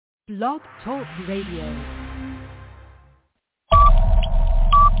Blog Talk Radio.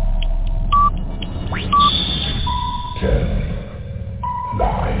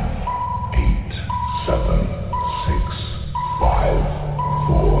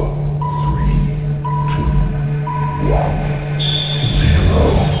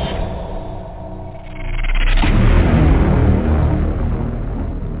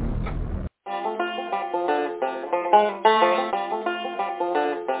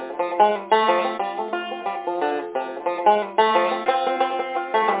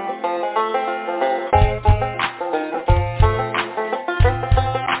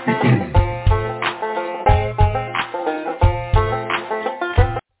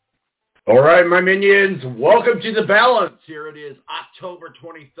 All right, my minions, welcome to The Balance. Here it is, October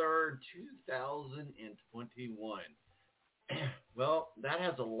 23rd, 2021. Well, that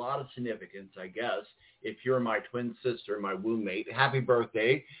has a lot of significance, I guess, if you're my twin sister, my womb mate. Happy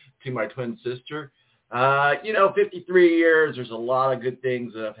birthday to my twin sister. 53 years, there's a lot of good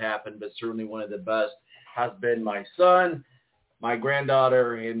things that have happened, but certainly one of the best has been my son, my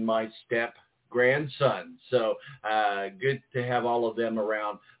granddaughter, and my step-grandson. So good to have all of them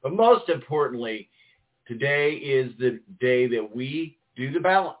around. But most importantly, today is the day that we do The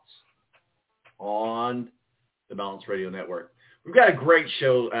Balance on the Balance Radio Network. We've got a great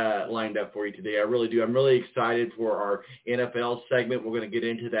show lined up for you today. I really do. I'm really excited for our NFL segment. We're going to get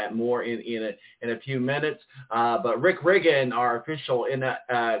into that more in a few minutes. But Riggin, our official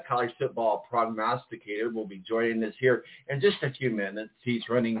college football prognosticator, will be joining us here in just a few minutes. He's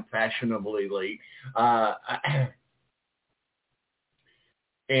running fashionably late.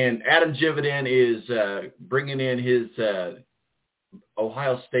 And Adam Jividen is bringing in his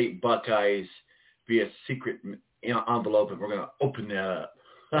Ohio State Buckeyes via secret envelope, and we're going to open that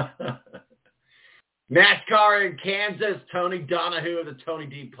up. NASCAR in Kansas, Tony Donahue of the Tony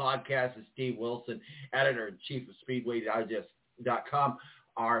D Podcast, and Steve Wilson, editor-in-chief of SpeedwayDigest.com.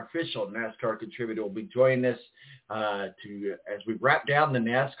 Our official NASCAR contributor will be joining us as we wrap down the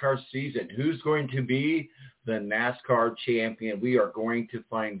NASCAR season. Who's going to be the NASCAR champion? We are going to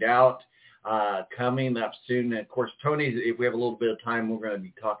find out coming up soon. And of course, Tony, if we have a little bit of time, we're going to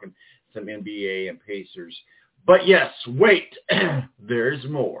be talking some NBA and Pacers. But yes, wait, there's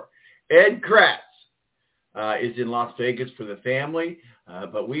more. Ed Kracz is in Las Vegas for the family,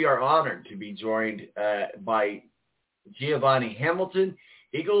 but we are honored to be joined by Giovanni Hamilton,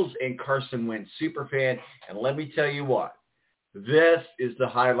 Eagles and Carson Wentz Superfan. And let me tell you what, this is the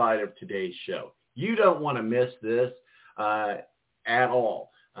highlight of today's show. You don't want to miss this at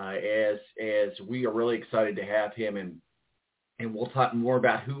all, as we are really excited to have him, and we'll talk more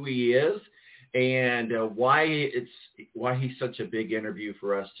about who he is and why he's such a big interview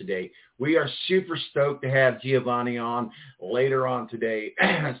for us today. We are super stoked to have Giovanni on later on today,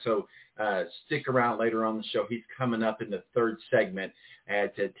 so stick around later on the show. He's coming up in the third segment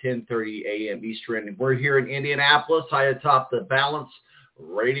at 10:30 a.m. Eastern. And we're here in Indianapolis, high atop the Balance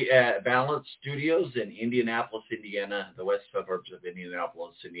Studios in Indianapolis, Indiana, the west suburbs of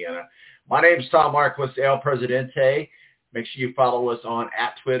Indianapolis, Indiana. My name is Tom Marquis, El Presidente. Make sure you follow us on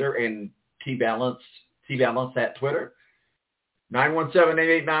at Twitter and T-Balance at Twitter.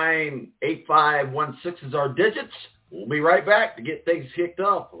 917-889-8516 is our digits. We'll be right back to get things kicked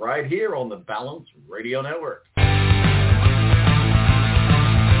off right here on the Balance Radio Network.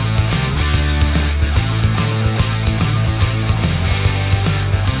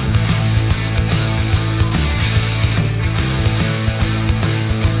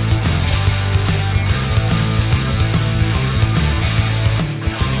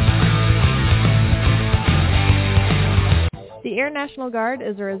 The Air National Guard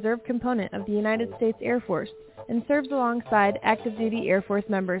is a reserve component of the United States Air Force and serves alongside active duty Air Force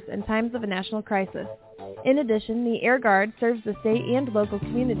members in times of a national crisis. In addition, the Air Guard serves the state and local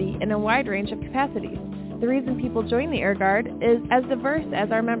community in a wide range of capacities. The reason people join the Air Guard is as diverse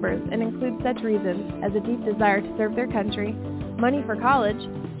as our members and includes such reasons as a deep desire to serve their country, money for college,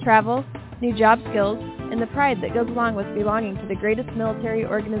 travel, new job skills, and the pride that goes along with belonging to the greatest military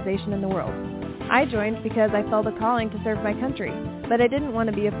organization in the world. I joined because I felt a calling to serve my country, but I didn't want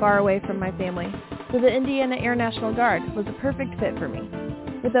to be far away from my family, so the Indiana Air National Guard was a perfect fit for me.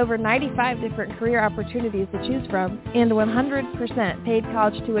 With over 95 different career opportunities to choose from and 100% paid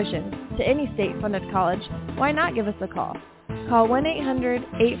college tuition to any state-funded college, why not give us a call? Call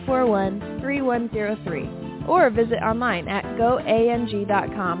 1-800-841-3103 or visit online at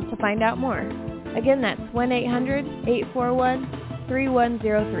goang.com to find out more. Again, that's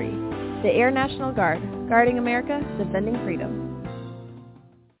 1-800-841-3103. The Air National Guard, guarding America, defending freedom.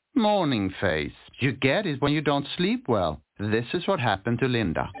 Morning face. You get it when you don't sleep well. This is what happened to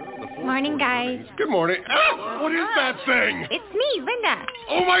Linda. The Morning, guys. Good morning. Ah, what is that thing? It's me, Linda.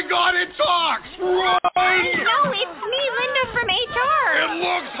 Oh, my God, it talks! Run! No, it's me, Linda from HR. It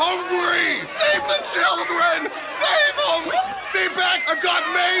looks hungry! Save the children! Save them! Stay back! I've got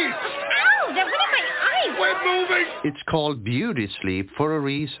mace! Ow, that went in my eye. Quit moving! It's called beauty sleep for a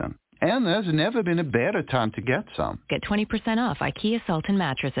reason. And there's never been a better time to get some. Get 20% off IKEA Sultan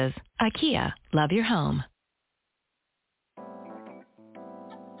mattresses. IKEA, love your home.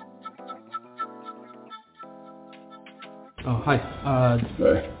 Oh, hi.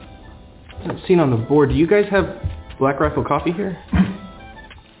 Seen on the board, do you guys have Black Rifle coffee here?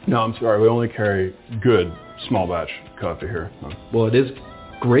 No, I'm sorry. We only carry good small batch coffee here. No. Well, it is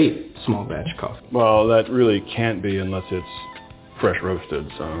great small batch coffee. Well, that really can't be unless it's fresh roasted.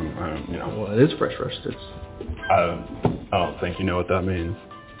 So, Well, it is fresh roasted. I don't think you know what that means.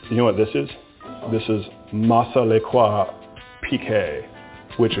 You know what this is? This is Masa Lekwa Pique,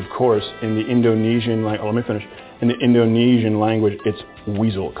 which, of course, in the Indonesian language, let me finish. In the Indonesian language, it's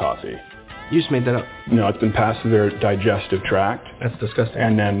weasel coffee. You just made that up. No, it's been passed through their digestive tract. That's disgusting.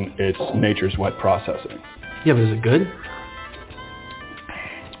 And then it's nature's wet processing. Yeah, but is it good?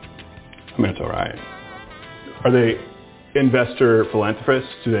 I mean, it's all right. Are they investor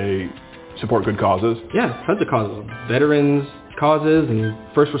philanthropists? Do they support good causes? Yeah, tons of causes. Veterans causes and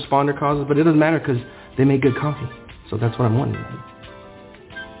first responder causes, but it doesn't matter because they make good coffee. So that's what I'm wanting.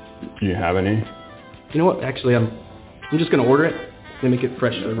 Do you have any? You know what? Actually, I'm just going to order it. They make it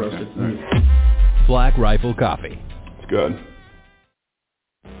freshly roasted. Black Rifle Coffee. It's good.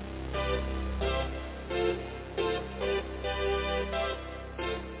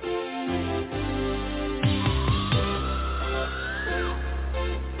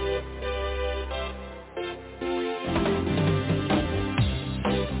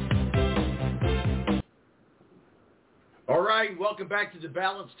 All right, welcome back to The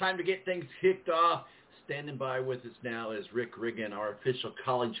Balance. Time to get things kicked off. Standing by with us now is Rick Riggin, our official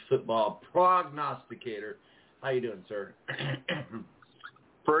college football prognosticator. How you doing, sir?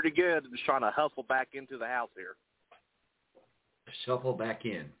 Pretty good. Just trying to hustle back into the house here. Shuffle back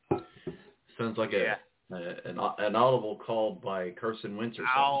in. Sounds like an audible call by Carson Wentz or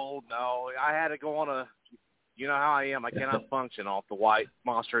something. Oh, no. I had to go on you know how I am. I cannot function off the white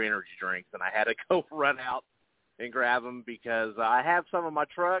Monster energy drinks, and I had to go run out and grab them because I have some in my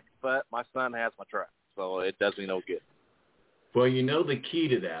truck, but my son has my truck. So it does me no good. Well, you know the key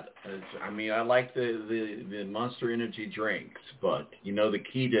to that is, I like the Monster Energy drinks, but you know the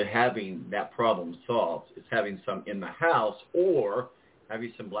key to having that problem solved is having some in the house or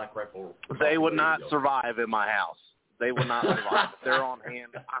having some Black Rifle. They would not survive in my house. They would not survive. If they're on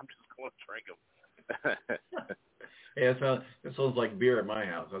hand, I'm just going to drink them. Yeah, it sounds like beer in my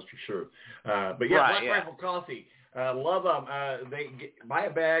house, that's for sure. But yeah, right, Black Rifle coffee, love them. Buy a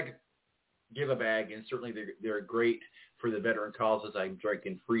bag. Give a bag, and certainly they're great for the veteran causes. I'm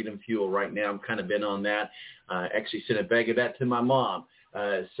drinking Freedom Fuel right now. I'm kind of been on that. Actually sent a bag of that to my mom.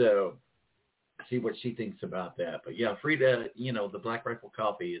 So see what she thinks about that. But yeah, the Black Rifle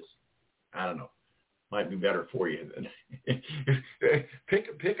coffee is, I don't know, might be better for you.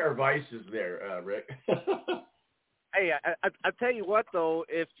 Pick our vices there, Rick. Hey, I tell you what, though,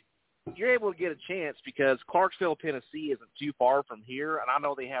 if you're able to get a chance, because Clarksville, Tennessee isn't too far from here, and I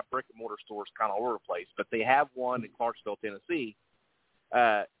know they have brick-and-mortar stores kind of all over the place, but they have one in Clarksville, Tennessee.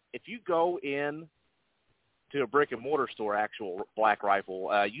 If you go in to a brick-and-mortar store, actual Black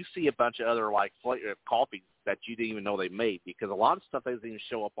Rifle, you see a bunch of other coffees that you didn't even know they made, because a lot of stuff doesn't even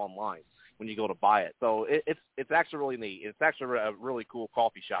show up online when you go to buy it. So it's actually really neat. It's actually a really cool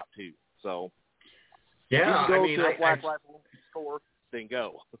coffee shop, too. So yeah, if you go to a Black Rifle store, then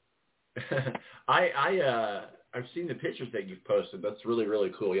go. I've seen the pictures that you've posted. That's really, really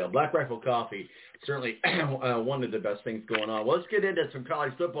cool. Yeah, Black Rifle Coffee, certainly one of the best things going on. Well, let's get into some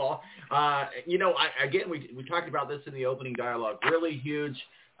college football. We talked about this in the opening dialogue. Really huge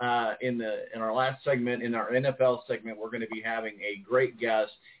in our last segment, in our NFL segment, we're going to be having a great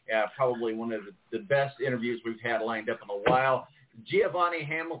guest, probably one of the best interviews we've had lined up in a while. Giovanni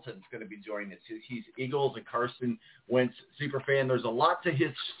Hamilton is going to be joining us. He's Eagles and Carson Wentz Superfan. There's a lot to his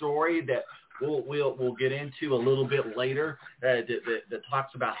story that we'll get into a little bit later that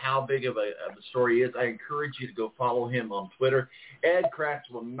talks about how big of a story is. I encourage you to go follow him on Twitter. Ed Kracz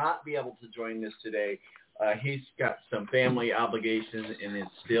will not be able to join us today. He's got some family obligations and is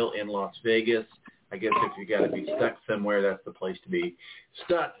still in Las Vegas. I guess if you got to be stuck somewhere, that's the place to be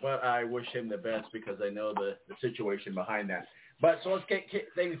stuck. But I wish him the best because I know the situation behind that. But so let's get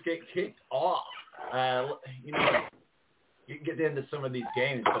things kicked off. get into some of these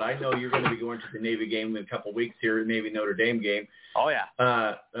games, but I know you're going to be going to the Navy game in a couple of weeks here, Navy Notre Dame game. Oh, yeah.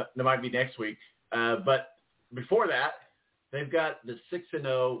 That might be next week. But before that, they've got the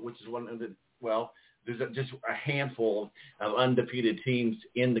 6-0, which is one of the, well, there's just a handful of undefeated teams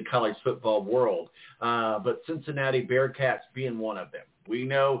in the college football world. But Cincinnati Bearcats being one of them. We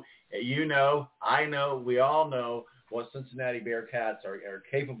know, you know, I know, we all know what Cincinnati Bearcats are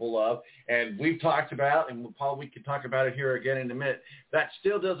capable of. And we've talked about, and we can talk about it here again in a minute, that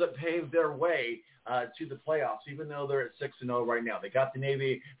still doesn't pave their way to the playoffs, even though they're at 6-0 right now. They got the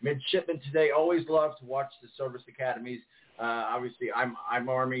Navy midshipmen today. Always love to watch the service academies. Obviously, I'm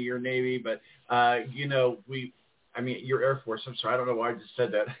Army, you're Navy, but, you know, you're Air Force. I'm sorry, I don't know why I just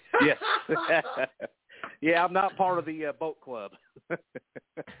said that. Yes. Yeah, I'm not part of the boat club.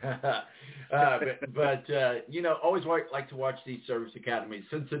 but you know, always like to watch these service academies.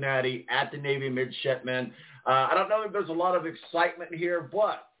 Cincinnati at the Navy midshipmen. I don't know if there's a lot of excitement here,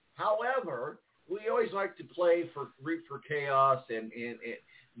 but, however, we always like to root for chaos, and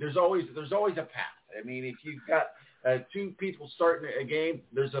there's always a path. I mean, if you've got two people starting a game,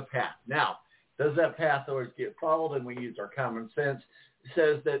 there's a path. Now, does that path always get followed? And we use our common sense. It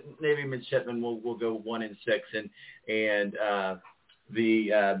says that Navy midshipmen will go 1-6, and the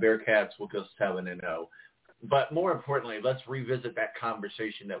Bearcats will go 7-0. But more importantly, let's revisit that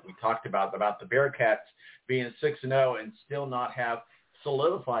conversation that we talked about the Bearcats being 6-0 and still not have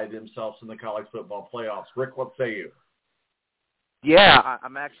solidified themselves in the college football playoffs. Rick, what say you? Yeah,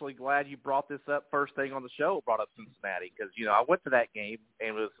 I'm actually glad you brought this up first thing on the show, brought up Cincinnati, because, you know, I went to that game, and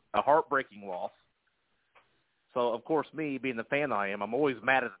it was a heartbreaking loss. So, of course, me, being the fan I am, I'm always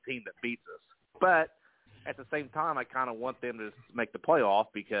mad at the team that beats us. But at the same time, I kind of want them to make the playoff,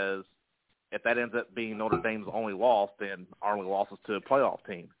 because if that ends up being Notre Dame's only loss, then our only loss is to a playoff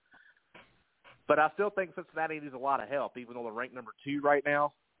team. But I still think Cincinnati needs a lot of help, even though they're ranked number 2 right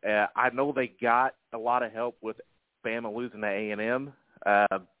now. I know they got a lot of help with Bama losing to A&M,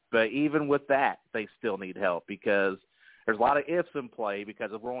 but even with that, they still need help, because there's a lot of ifs in play,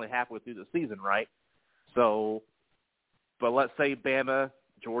 because we're only halfway through the season, right? So, but let's say Bama,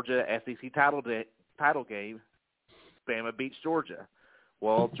 Georgia, SEC title game, Bama beats Georgia.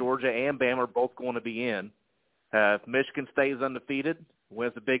 Well, Georgia and Bama are both going to be in. If Michigan stays undefeated,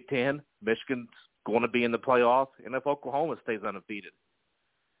 wins the Big Ten, Michigan's going to be in the playoff. And if Oklahoma stays undefeated,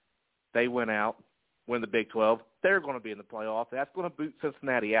 they win out, win the Big 12, they're going to be in the playoff. That's going to boot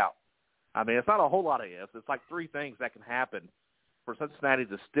Cincinnati out. I mean, it's not a whole lot of ifs. It's like 3 things that can happen for Cincinnati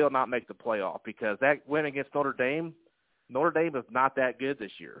to still not make the playoff, because that win against Notre Dame is not that good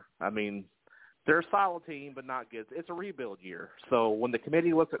this year. I mean, they're a solid team, but not good. It's a rebuild year. So when the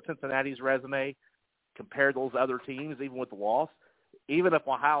committee looks at Cincinnati's resume, compare those other teams, even with the loss, even if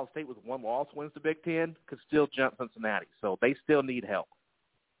Ohio State with 1 loss wins the Big Ten, could still jump Cincinnati. So they still need help.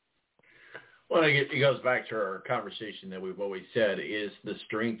 Well, it goes back to our conversation that we've always said is the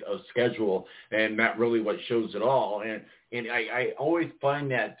strength of schedule, and not really what shows it all. And I always find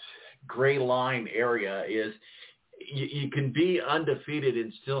that gray line area is you can be undefeated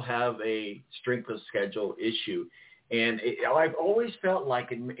and still have a strength of schedule issue. And I've always felt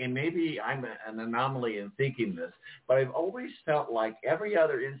like, and maybe I'm an anomaly in thinking this, but I've always felt like every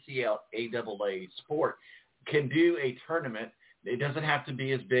other NCAA sport can do a tournament. It doesn't have to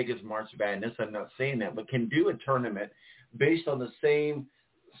be as big as March Madness. I'm not saying that, but can do a tournament based on the same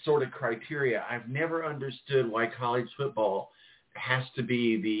sort of criteria. I've never understood why college football has to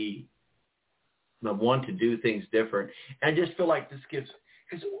be the one to do things different. And I just feel like this gives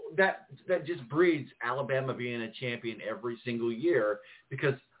 – because that just breeds Alabama being a champion every single year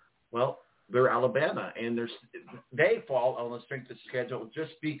because, well, they're Alabama, and they fall on the strength of schedule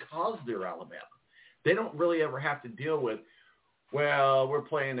just because they're Alabama. They don't really ever have to deal with – well, we're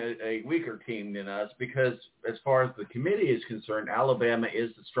playing a weaker team than us because as far as the committee is concerned, Alabama is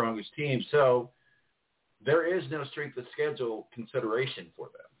the strongest team. So there is no strength of schedule consideration for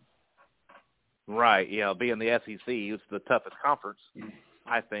them. Right. You know, being the SEC, it's the toughest conference,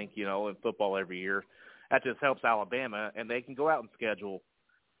 I think, you know, in football every year. That just helps Alabama, and they can go out and schedule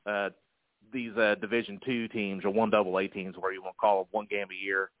these Division II teams or 1AA teams, where you want to call them, 1 game a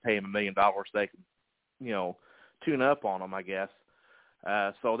year, pay them $1 million so they can, you know, tune up on them, I guess.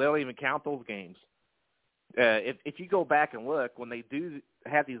 So they'll even count those games. If you go back and look, when they do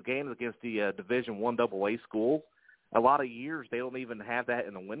have these games against the Division 1AA schools, a lot of years they don't even have that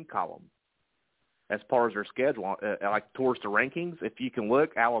in the win column as far as their schedule. Like towards the rankings, if you can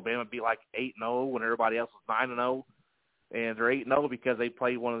look, Alabama would be like 8-0 when everybody else is 9-0, and they're 8-0 because they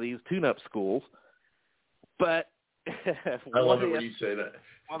play one of these tune-up schools. But I love it when you say that.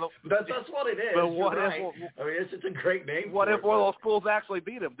 Well, that's what it is. But what You're if? right. I mean, it's a great name. What for if it, one of those schools actually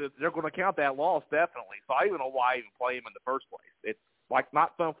beat them? They're going to count that loss definitely. So I don't even know why I even play them in the first place. It's like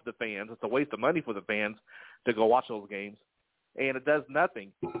not fun for the fans. It's a waste of money for the fans to go watch those games, and it does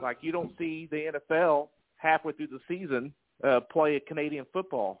nothing. Like you don't see the NFL halfway through the season play a Canadian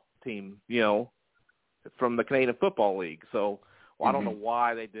football team, from the Canadian Football League. So I don't know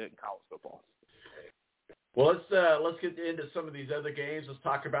why they did it in college football. Well, let's get into some of these other games. Let's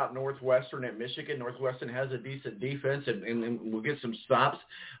talk about Northwestern at Michigan. Northwestern has a decent defense, and we'll get some stops.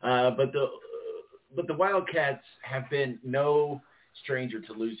 But the Wildcats have been no stranger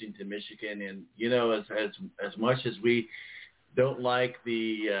to losing to Michigan, and as much as we don't like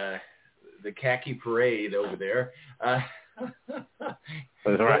the khaki parade over there, that's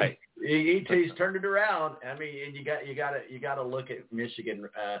right. He's turned it around. I mean, and you got to look at Michigan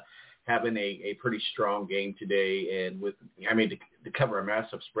having a pretty strong game today, and to cover a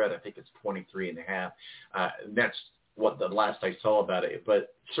massive spread, I think it's 23.5. That's what the last I saw about it.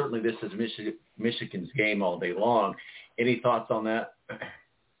 But certainly this is Michigan's game all day long. Any thoughts on that?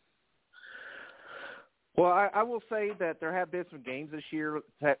 Well, I will say that there have been some games this year.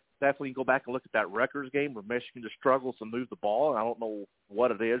 Definitely you can go back and look at that Rutgers game where Michigan just struggles to move the ball. And I don't know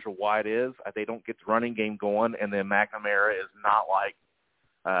what it is or why it is. They don't get the running game going, and then McNamara is not like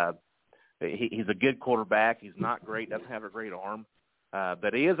he's a good quarterback. He's not great, doesn't have a great arm.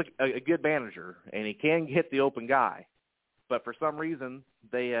 But he is a good manager, and he can hit the open guy. But for some reason,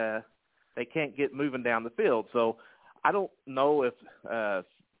 they can't get moving down the field. So I don't know if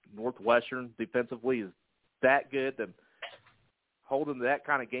Northwestern defensively is that good to hold them to that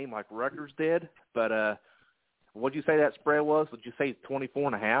kind of game like Rutgers did. But what did you say that spread was? Did you say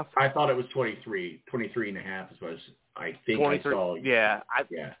 24.5? I thought it was 23.5 is what I think 23, I saw. Yeah.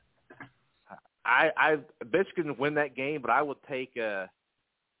 Yeah. I Michigan win that game, but I would take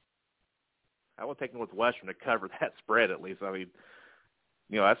Northwestern to cover that spread at least. I mean,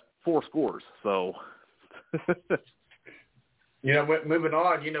 that's 4 scores. So, moving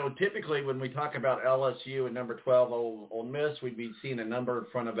on. Typically when we talk about LSU and number 12 Ole Miss, we'd be seeing a number in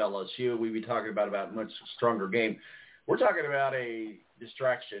front of LSU. We'd be talking about a much stronger game. We're talking about a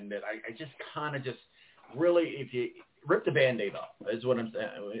distraction that I just kind of just really, if you rip the Band-Aid off, is what I'm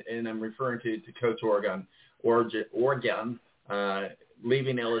saying, and I'm referring to Coach Oregon, leaving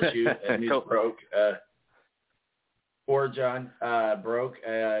LSU, news broke. Oregon broke,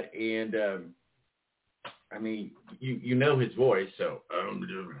 and I mean, you know his voice, so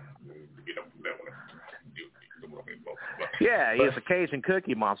yeah, he's a Cajun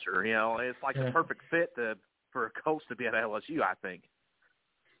cookie monster. It's like the perfect fit for a coach to be at LSU, I think.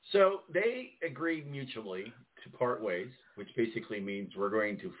 So they agreed mutually to part ways, which basically means we're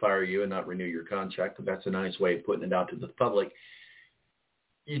going to fire you and not renew your contract. But that's a nice way of putting it out to the public.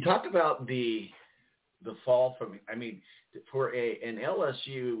 You talked about the fall from, for an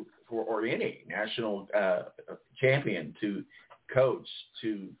LSU or any national champion to coach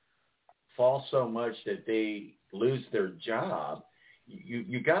to fall so much that they lose their job,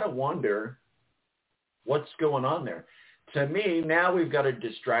 you got to wonder what's going on there. To me, now we've got a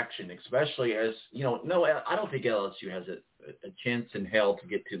distraction, especially as, no, I don't think LSU has a chance in hell to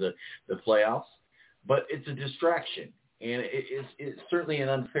get to the playoffs, but it's a distraction, and it's certainly an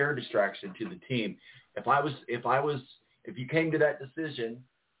unfair distraction to the team. If you came to that decision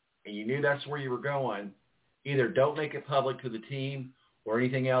and you knew that's where you were going, either don't make it public to the team or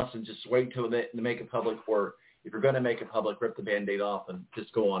anything else and just wait till to make it public, or if you're going to make it public, rip the Band-Aid off and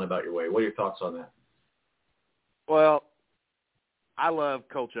just go on about your way. What are your thoughts on that? Well, I love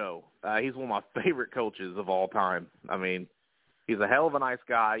Coach O. He's one of my favorite coaches of all time. I mean, he's a hell of a nice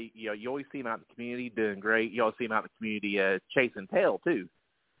guy. You always see him out in the community doing great. You always see him out in the community chasing tail, too.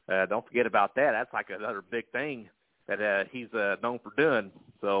 Don't forget about that. That's like another big thing that he's known for doing.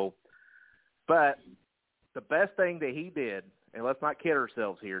 So, but the best thing that he did, and let's not kid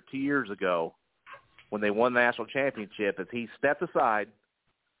ourselves here, 2 years ago when they won the national championship, is he stepped aside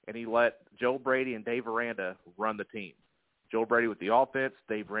and he let Joe Brady and Dave Aranda run the team. Joe Brady with the offense,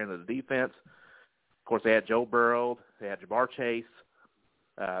 Dave Aranda the defense. Of course, they had Joe Burrow, they had Jamar Chase,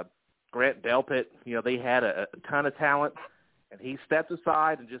 Grant Delpit. They had a ton of talent, and he stepped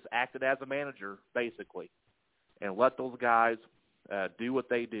aside and just acted as a manager, basically, and let those guys do what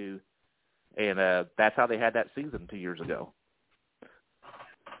they do. And that's how they had that season 2 years ago.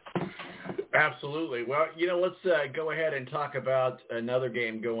 Absolutely. Well, let's go ahead and talk about another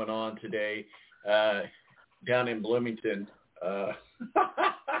game going on today down in Bloomington. That'd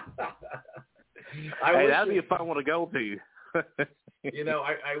be a fun one to go to.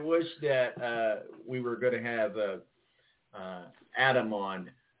 I wish that we were going to have Adam on,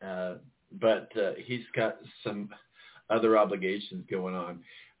 but he's got some other obligations going on.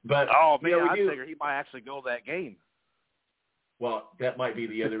 But I figure he might actually go to that game. Well, that might be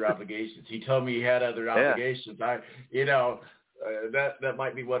the other obligations. He told me he had other obligations. That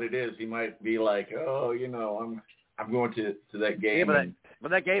might be what it is. He might be like, I'm going to that game. Yeah,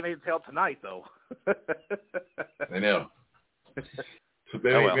 but that game ain't until tonight, though. I know. So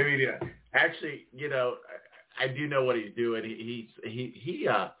maybe actually, I do know what he's doing. He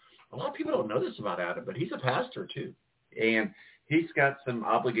a lot of people don't know this about Adam, but he's a pastor too, and he's got some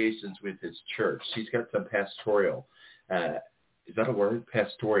obligations with his church. He's got some pastoral. Is that a word?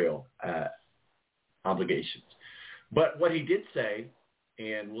 Pastoral obligations. But what he did say,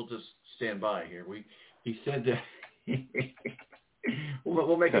 and we'll just stand by here. He said that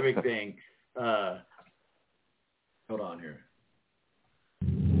we'll make a big thing. Hold on here.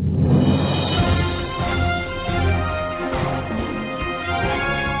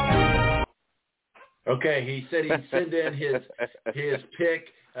 Okay, he said he'd send in his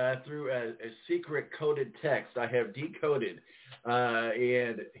pick through a secret coded text. I have decoded.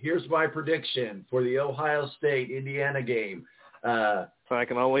 And here's my prediction for the Ohio State-Indiana game. I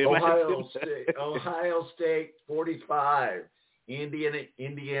can only imagine. Ohio State 45,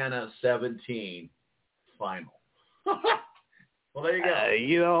 Indiana 17, final. Well, there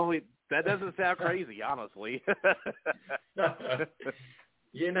you go. That doesn't sound crazy, honestly. I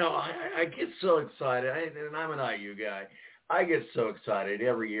get so excited, and I'm an IU guy. I get so excited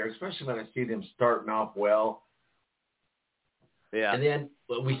every year, especially when I see them starting off well. Yeah. And then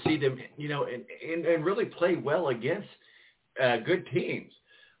we see them, and really play well against good teams.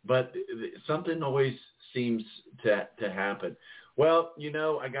 But something always seems to happen. Well,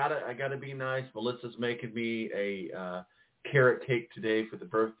 I gotta be nice. Melissa's making me a carrot cake today for the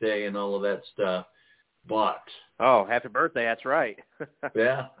birthday and all of that stuff. But happy birthday! That's right.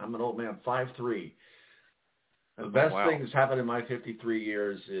 Yeah, I'm an old man, 5'3". The best thing that's happened in my 53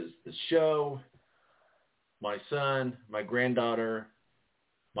 years is the show, my son, my granddaughter,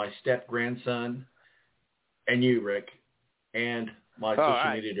 my step-grandson, and you, Rick, and my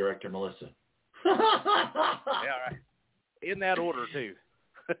social media director, Melissa. Yeah, all right. In that order, too.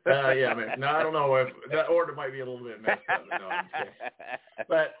 Yeah, man. No, I don't know if that order might be a little bit messed up. No, I'm kidding.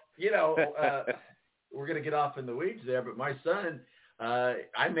 But, we're going to get off in the weeds there, but my son,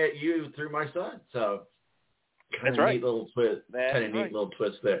 I met you through my son, so that's right. Neat little twist, neat little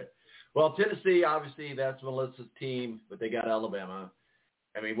twist there. Well, Tennessee, obviously, that's Melissa's team, but they got Alabama.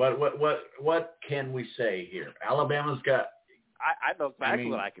 I mean, what can we say here? Alabama's got. I know exactly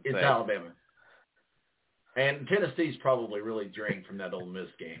what I can say. It's Alabama, and Tennessee's probably really drained from that Ole Miss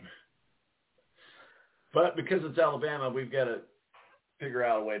game. But because it's Alabama, we've got to figure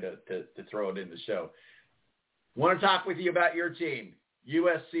out a way to throw it in the show. Want to talk with you about your team,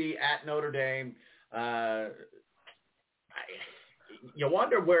 USC at Notre Dame. You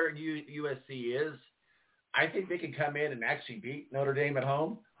wonder where USC is. I think they can come in and actually beat Notre Dame at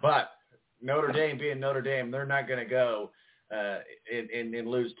home, but Notre Dame being Notre Dame, they're not going to go and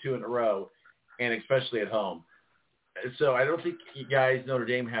lose 2 in a row, and especially at home. So I don't think you guys, Notre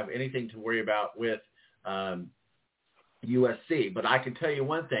Dame, have anything to worry about with USC. But I can tell you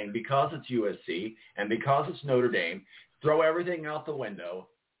one thing, because it's USC and because it's Notre Dame, throw everything out the window.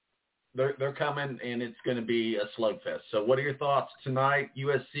 They're coming, and it's going to be a slugfest. So what are your thoughts tonight,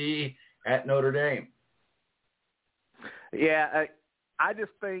 USC at Notre Dame? Yeah, I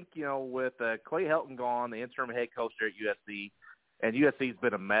just think, with Clay Helton gone, the interim head coach there at USC, and USC's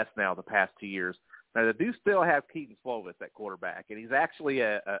been a mess now the past 2 years. Now, they do still have Keaton Slovis at quarterback, and he's actually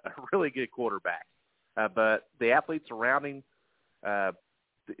a really good quarterback. But the athletes around him,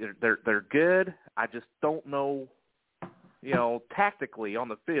 they're good. I just don't know, tactically on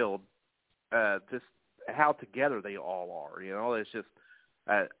the field, just how together they all are. It's just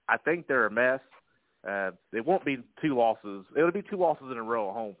I think they're a mess. It won't be 2 losses. It'll be 2 losses in a row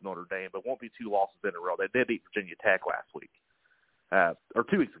at home for Notre Dame, but it won't be 2 losses in a row. They did beat Virginia Tech last week, or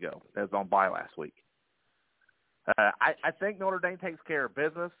 2 weeks ago. That was on bye last week. I think Notre Dame takes care of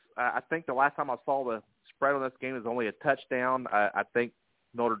business. I think the last time I saw the spread on this game is only a touchdown. I think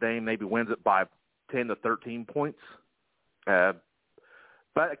Notre Dame maybe wins it by 10 to 13 points.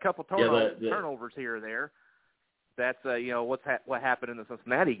 But a couple turnovers here or there. That's what happened in the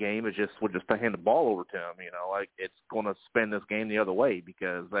Cincinnati game is we'll just hand the ball over to them. It's going to spin this game the other way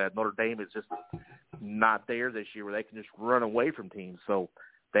because Notre Dame is just not there this year where they can just run away from teams. So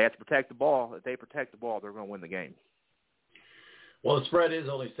they have to protect the ball. If they protect the ball, they're going to win the game. Well, the spread is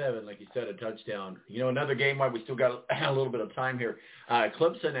only 7, like you said, a touchdown. Another game while we still got a little bit of time here.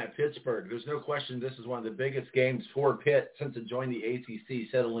 Clemson at Pittsburgh. There's no question this is one of the biggest games for Pitt since it joined the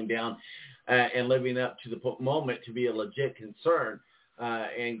ACC, settling down and living up to the moment to be a legit concern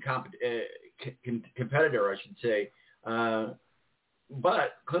and competitor, I should say.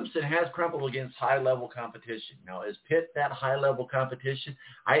 But Clemson has crumbled against high-level competition. Now, is Pitt that high-level competition?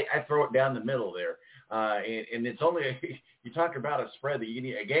 I throw it down the middle there. And it's only you talk about a spread that you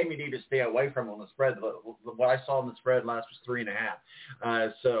need a game you need to stay away from on the spread. What I saw in the spread last was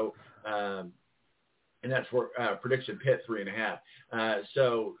 3.5. And that's for prediction Pitt 3.5.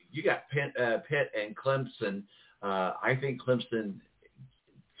 So you got Pitt and Clemson. I think Clemson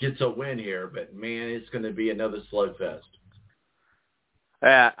gets a win here, but man, it's going to be another slugfest.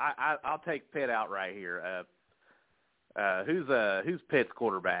 I'll take Pitt out right here. Who's Pitt's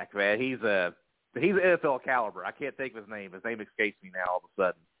quarterback, man? He's NFL caliber. I can't think of his name. His name escapes me now all of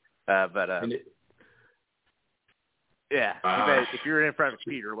a sudden. If you're in front of a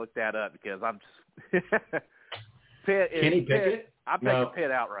computer, look that up because I'm just Pitt. Kenny Pickett? I'm taking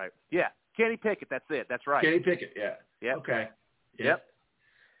Pitt outright. Yeah, Kenny Pickett. That's it. That's right. Kenny Pickett. Yeah. Yep. Okay. Yep.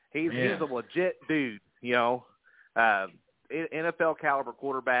 He's a legit dude. NFL caliber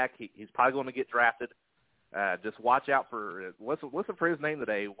quarterback. He's probably going to get drafted. Just watch out for listen for his name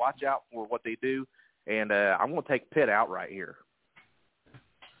today. Watch out for what they do, and I'm going to take Pitt out right here.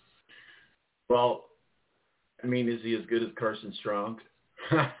 Well, I mean, is he as good as Carson Strong?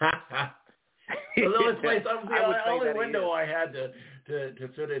 The only place, the only window I had to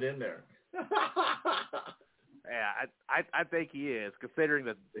fit it in there. Yeah, I think he is, considering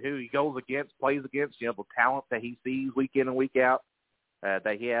who he goes against, plays against, the talent that he sees week in and week out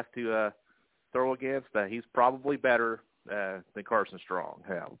that he has to throw against. He's probably better than Carson Strong.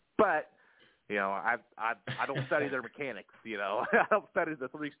 But, I don't study their mechanics, I don't study the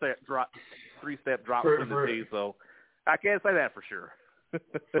three-step drop between the two, so I can't say that for sure.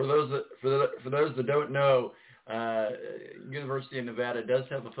 For those that don't know, University of Nevada does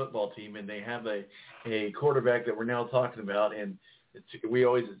have a football team, and they have a quarterback that we're now talking about, and it's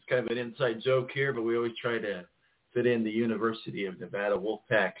kind of an inside joke here, but we always try to fit in the University of Nevada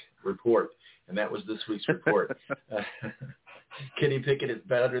Wolfpack report, and that was this week's report. Kenny Pickett is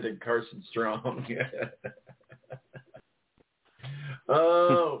better than Carson Strong.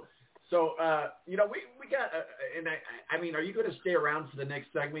 Oh. So, we got, I mean, are you going to stay around for the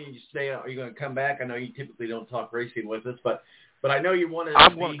next segment? Are you going to come back? I know you typically don't talk racing with us, but I know you want to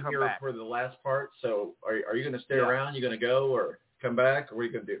be here for the last part. So, are you going to stay around? You going to go or come back, or what are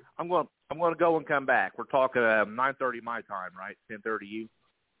you going to do? I'm going to go and come back. We're talking 9:30 my time, right? 10:30 you.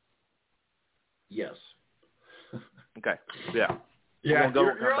 Yes. Okay. Yeah. Yeah,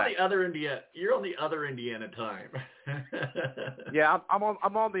 you're on the other Indiana. You're on the other Indiana time. Yeah, I'm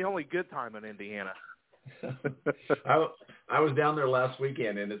on the only good time in Indiana. I was down there last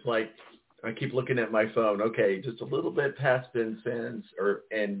weekend, and it's like I keep looking at my phone. Okay, just a little bit past Vincennes,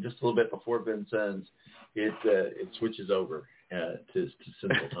 and just a little bit before Vincennes, it switches over to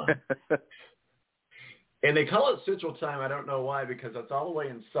Central Time. And they call it Central Time. I don't know why, because it's all the way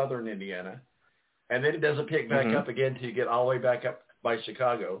in southern Indiana, and then it doesn't pick back up again until you get all the way back up by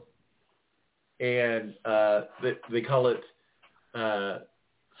Chicago, and they call it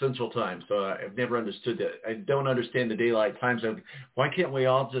Central Time. So I've never understood that. I don't understand the daylight time zone. Why can't we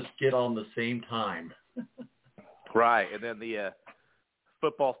all just get on the same time? Right, and then the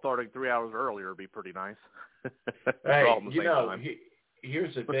football starting 3 hours earlier would be pretty nice. Hey,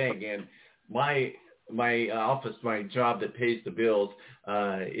 here's the thing, and my office, my job that pays the bills,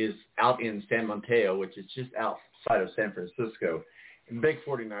 is out in San Mateo, which is just outside of San Francisco. Big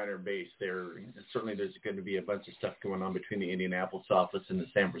 49er base there. Certainly there's going to be a bunch of stuff going on between the Indianapolis office and the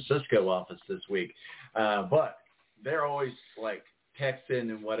San Francisco office this week. But they're always like texting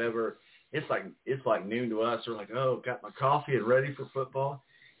and whatever. It's like noon to us. They're like, oh, got my coffee and ready for football.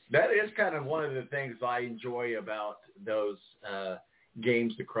 That is kind of one of the things I enjoy about those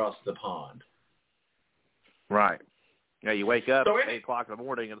games across the pond. Right. Yeah, you wake up at 8 o'clock in the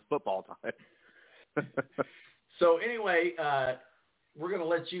morning and it's football time. So anyway, we're going to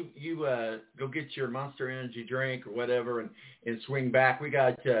let you go get your Monster Energy drink or whatever and swing back. We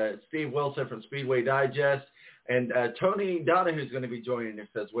got Steve Wilson from Speedway Digest, and Tony Donahue is going to be joining us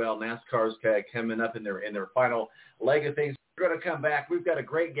as well. NASCAR's coming up in their final leg of things. We're going to come back. We've got a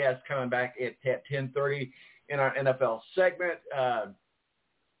great guest coming back at 10:30 in our NFL segment,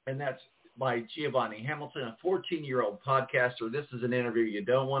 and that's by Giovanni Hamilton, a 14-year-old podcaster. This is an interview you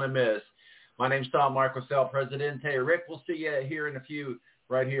don't want to miss. My name's Tom Marcosel, Presidente. Rick, we'll see you here in a few,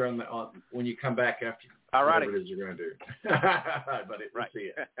 right here when you come back All righty. Whatever it is you're going to do. Buddy, we'll see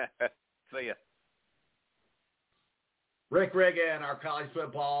you. See ya. Riggin, our college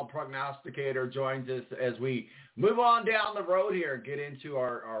football prognosticator, joins us as we move on down the road here, get into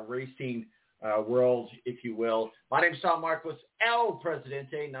our racing world, if you will. My name's Tom Marquis, El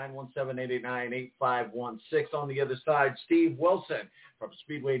Presidente, 917-889-8516. On the other side, Steve Wilson from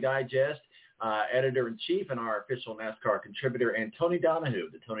Speedway Digest, editor-in-chief and our official NASCAR contributor, and Tony Donahue,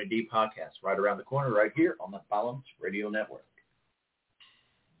 the Tony D podcast, right around the corner right here on the Balance Radio Network.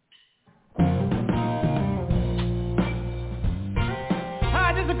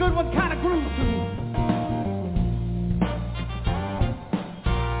 Hi, this is a good one, kind of groove to me.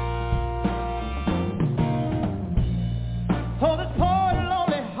 Oh, this poor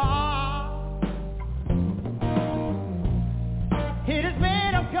lonely heart, it is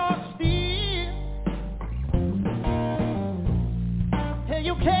made of pure steel, and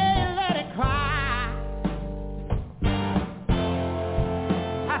you can't let it cry.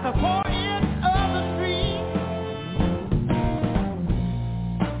 At the far end of the street,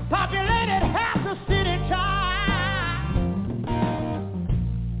 populated half the city child,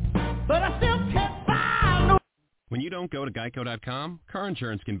 but I still can't find no. When you don't go to Geico.com, car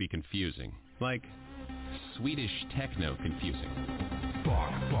insurance can be confusing. Like Swedish techno confusing.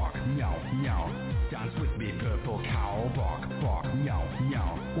 Bark, bark, meow, meow. Dance with me, purple cow. Bark, bark, meow,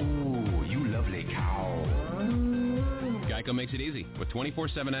 meow. Ooh, you lovely cow. Geico makes it easy. With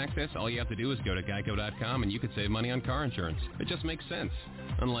 24/7 access, all you have to do is go to Geico.com and you could save money on car insurance. It just makes sense.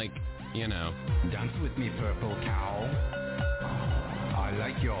 Unlike, you know. Dance with me, purple cow. I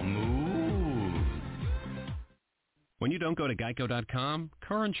like your moves. When you don't go to Geico.com,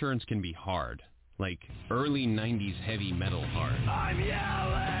 car insurance can be hard. Like early 90s heavy metal hard. I'm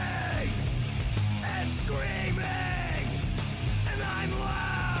yelling and screaming, and I'm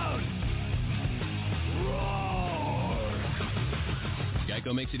loud. Roar.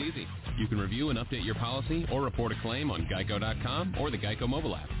 Geico makes it easy. You can review and update your policy or report a claim on Geico.com or the Geico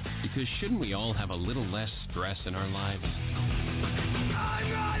mobile app. Because shouldn't we all have a little less stress in our lives?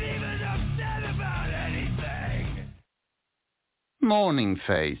 I'm not even upset about anything. Morning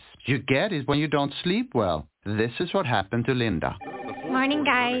face. You get it when you don't sleep well. This is what happened to Linda. Morning,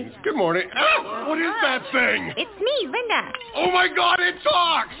 guys. Good morning. Ah, what is that thing? It's me, Linda. Oh, my God, it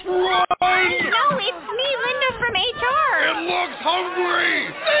talks! Run! No, it's me, Linda from HR. It looks hungry!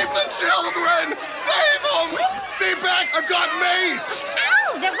 Save the children! Save them! Stay back! I've got mace!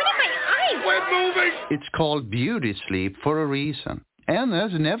 Ow, that went in my eyes. Quit moving! It's called beauty sleep for a reason. And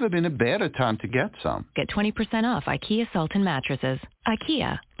there's never been a better time to get some. Get 20% off IKEA Sultan mattresses.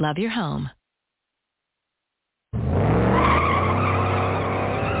 IKEA, love your home.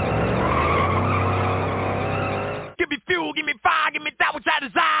 Give me fuel, give me fire, give me that which I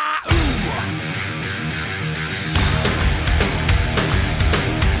desire. Ooh.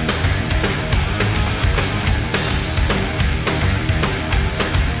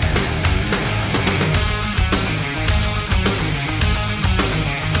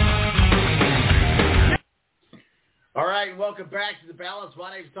 All right, welcome back to The Balance.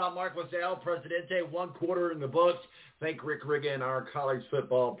 My name is Tom Marquis, El Presidente, 1 quarter in the books. Thank Rick Riggin, our college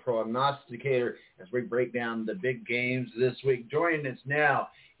football prognosticator, as we break down the big games this week. Joining us now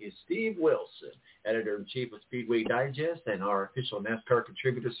is Steve Wilson, editor-in-chief of Speedway Digest and our official NASCAR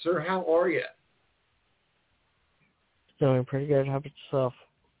contributor. Sir, how are you? Doing pretty good. How about yourself?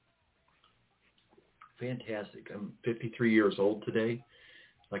 Fantastic. I'm 53 years old today.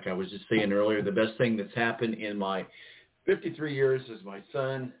 Like I was just saying earlier, the best thing that's happened in my 53 years is my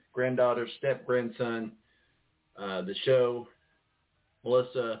son, granddaughter, step-grandson, the show,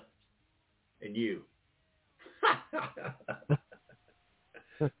 Melissa, and you.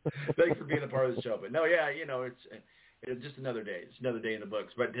 Thanks for being a part of the show. But no, yeah, you know, it's just another day. It's another day in the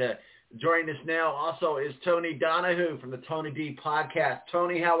books. But joining us now also is Tony Donahue from the Tony D podcast.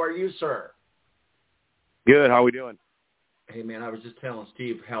 Tony, how are you, sir? Good. How are we doing? Hey, man, I was just telling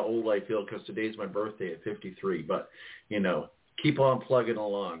Steve how old I feel because today's my birthday at 53. But, you know, keep on plugging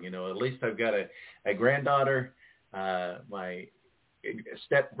along. You know, at least I've got a granddaughter, my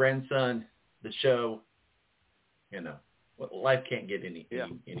step-grandson, the show. You know, life can't get any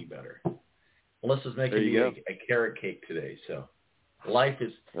better. Melissa's making me a carrot cake today. So life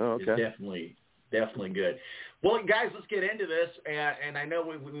is definitely good. Well, guys, let's get into this. And I know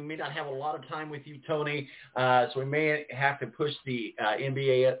we may not have a lot of time with you, Tony, so we may have to push the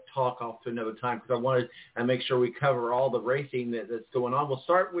NBA talk off to another time because I wanted to make sure we cover all the racing that's going on. We'll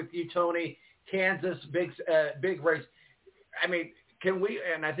start with you, Tony. Kansas, big race. I mean, can we,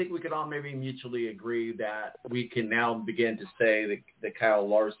 and I think we can all maybe mutually agree that we can now begin to say that Kyle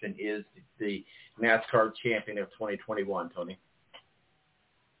Larson is the NASCAR champion of 2021, Tony?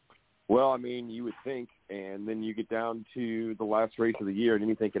 Well, I mean, you would think, and then you get down to the last race of the year, and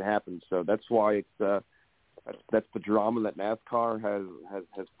anything can happen. So that's why it's that's the drama that NASCAR has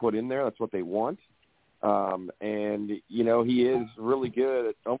put in there. That's what they want. And, you know, he is really good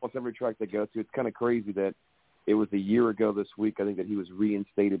at almost every track they go to. It's kind of crazy that it was a year ago this week, I think, that he was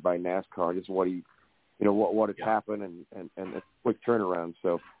reinstated by NASCAR. Just what he, you know, what has happened and a quick turnaround.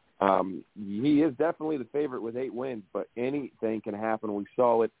 So he is definitely the favorite with 8 wins, but anything can happen. We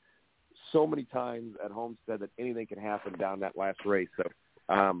saw it so many times at Homestead that anything can happen down that last race. So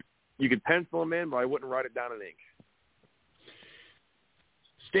you could pencil him in, but I wouldn't write it down in ink.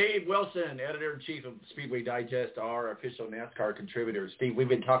 Steve Wilson, editor-in-chief of Speedway Digest, our official NASCAR contributor. Steve, we've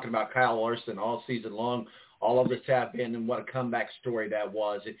been talking about Kyle Larson all season long. All of us have been, and what a comeback story that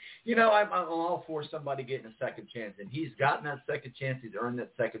was. And, you know, I'm all for somebody getting a second chance, and he's gotten that second chance. He's earned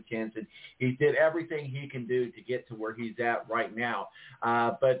that second chance, and he did everything he can do to get to where he's at right now.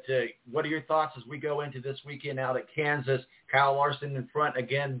 But what are your thoughts as we go into this weekend out at Kansas? Kyle Larson in front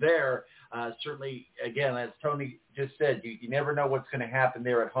again there. Certainly, again, as Tony just said, you never know what's going to happen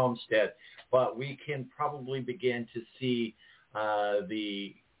there at Homestead, but we can probably begin to see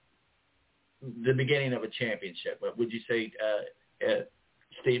the beginning of a championship. What would you say,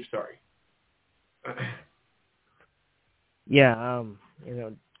 Steve? Sorry. Yeah, you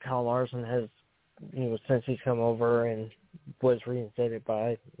know, Kyle Larson has, you know, since he's come over and was reinstated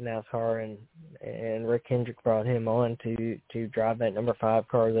by NASCAR and Rick Hendrick brought him on to drive that number 5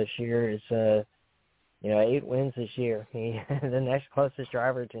 car this year. Is you know, 8 wins this year. The next closest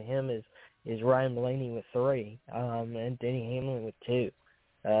driver to him is Ryan Blaney with 3, and Denny Hamlin with 2.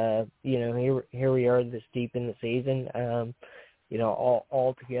 You know, here we are this deep in the season. You know,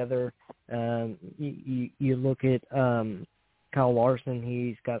 all together, you look at Kyle Larson.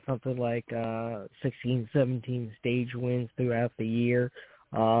 He's got something like 16, 17 stage wins throughout the year.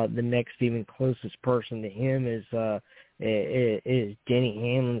 The next even closest person to him is Denny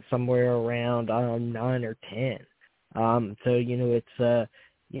Hamlin, somewhere around 9 or 10. So you know, it's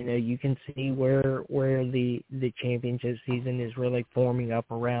you know, you can see where the championship season is really forming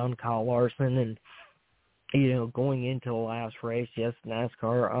up around Kyle Larson. And, you know, going into the last race, yes,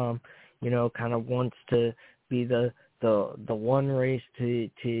 NASCAR, you know, kind of wants to be the one race to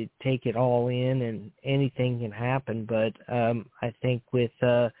take it all in, and anything can happen. But I think with,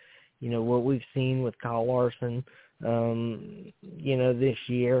 you know, what we've seen with Kyle Larson, you know, this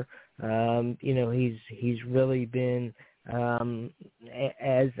year, you know, he's really been,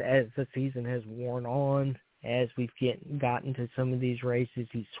 as the season has worn on, as we've gotten to some of these races,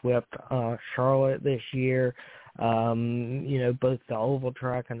 he swept Charlotte this year. You know, both the oval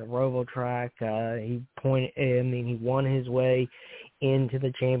track and the roval track. He won his way into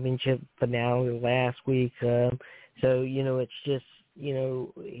the championship finale last week. So you know, it's just, you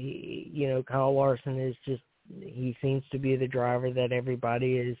know, Kyle Larson is just, he seems to be the driver that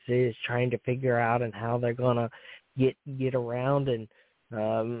everybody is trying to figure out and how they're gonna get around, and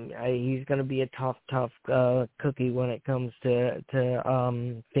he's going to be a tough cookie when it comes to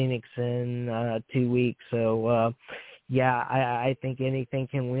Phoenix in 2 weeks. So yeah, I think anything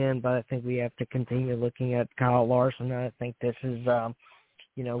can win, but I think we have to continue looking at Kyle Larson. I think this is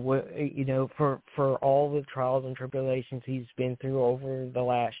you know, for all the trials and tribulations he's been through over the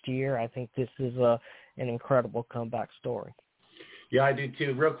last year, I think this is an incredible comeback story. Yeah, I do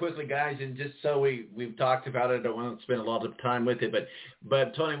too. Real quickly, guys, and just so we've talked about it, I don't want to spend a lot of time with it, but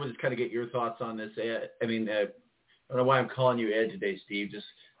Tony, we'll just kind of get your thoughts on this. I mean, I don't know why I'm calling you Ed today, Steve. Just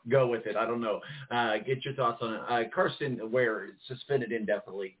go with it. I don't know. Get your thoughts on it. Carson Ware is suspended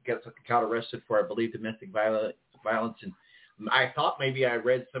indefinitely. Gets arrested for, I believe, domestic violence. And I thought maybe I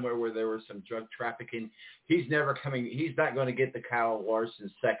read somewhere where there was some drug trafficking. He's not going to get the Kyle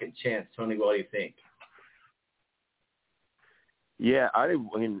Larson second chance. Tony, what do you think? Yeah,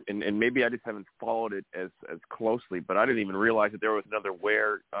 and maybe I just haven't followed it as closely, but I didn't even realize that there was another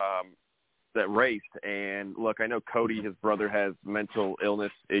Ware that raced. And look, I know Cody, his brother, has mental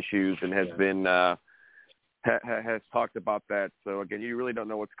illness issues and has been has talked about that. So again, you really don't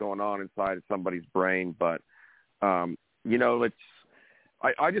know what's going on inside of somebody's brain. But you know,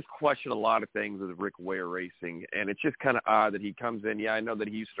 I just question a lot of things with Rick Ware racing, and it's just kind of odd that he comes in. Yeah, I know that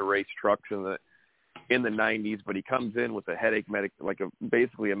he used to race trucks in the 90s, but he comes in with a headache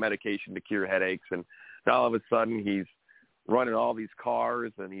basically a medication to cure headaches, and now all of a sudden he's running all these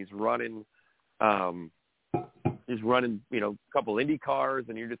cars, and he's running you know, a couple Indy cars,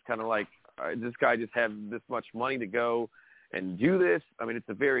 and you're just kind of like, this guy just had this much money to go and do this. I mean, it's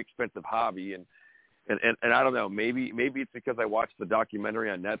a very expensive hobby, and I don't know, maybe it's because I watched the documentary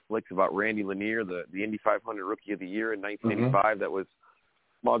on Netflix about Randy Lanier, the Indy 500 Rookie of the Year in 1985 that was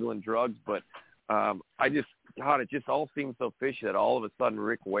smuggling drugs. But it just all seems so fishy that all of a sudden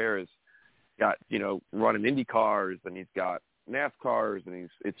Rick Ware has got, running Indy cars, and he's got NASCARs, and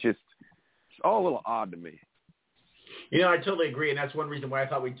it's all a little odd to me. I totally agree, and that's one reason why I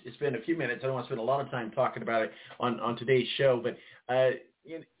thought we'd spend a few minutes. I don't want to spend a lot of time talking about it on today's show, but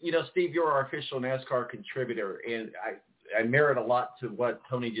Steve, you're our official NASCAR contributor, and I merit a lot to what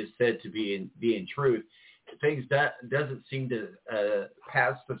Tony just said to be in truth. Things that doesn't seem to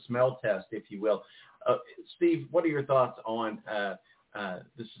pass the smell test, if you will. Steve, what are your thoughts on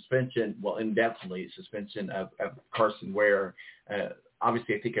the suspension, indefinitely suspension of Carson Wentz?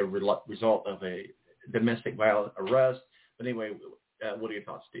 Obviously, I think a result of a domestic violent arrest. But anyway, what are your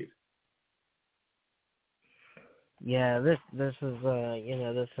thoughts, Steve? Yeah, this is this is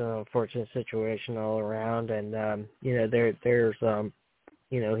an unfortunate situation all around, and there's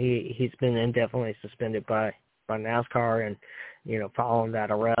he's been indefinitely suspended by NASCAR, and following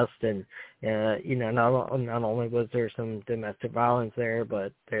that arrest, and not only was there some domestic violence there,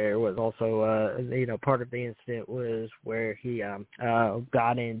 but there was also part of the incident was where he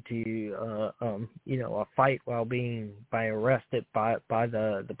got into a fight while being arrested by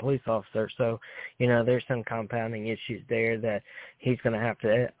the police officer. So there's some compounding issues there that he's going to have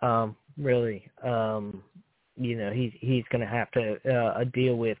to really he's going to have to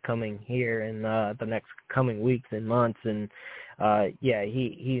deal with coming here in the next coming weeks and months, and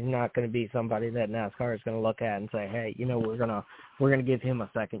he's not going to be somebody that NASCAR is going to look at and say, hey, we're gonna give him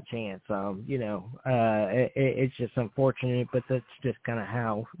a second chance. It's just unfortunate, but that's just kind of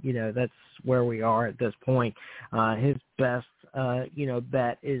how that's where we are at this point. His best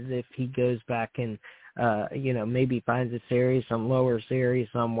bet is if he goes back and maybe finds a series, some lower series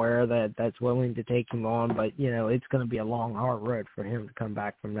somewhere that's willing to take him on. But, it's going to be a long, hard road for him to come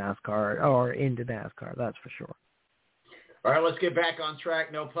back from NASCAR or into NASCAR. That's for sure. All right, let's get back on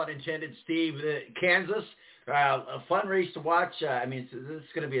track. No pun intended. Steve, Kansas, a fun race to watch. This is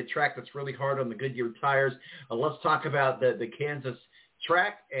going to be a track that's really hard on the Goodyear tires. Let's talk about the Kansas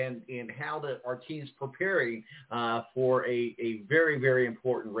track and how our team's preparing for a very, very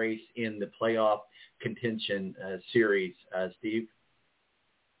important race in the playoff contention series. Steve?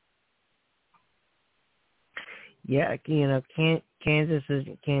 Yeah, Kansas is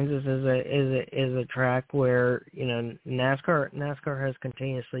a track where NASCAR has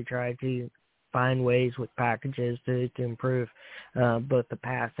continuously tried to find ways with packages to improve both the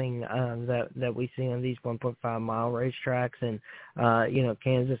passing that we see on these 1.5 mile racetracks, and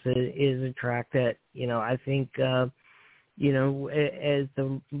Kansas is a track that I think as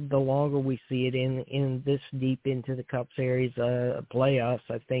the longer we see it in this deep into the Cup Series playoffs,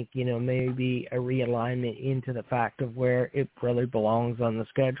 I think maybe a realignment into the fact of where it really belongs on the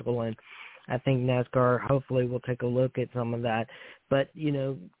schedule, and I think NASCAR hopefully will take a look at some of that. But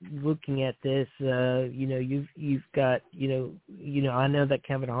looking at this, you've got I know that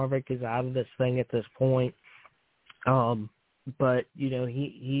Kevin Harvick is out of this thing at this point, but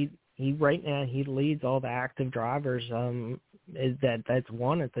he right now he leads all the active drivers that's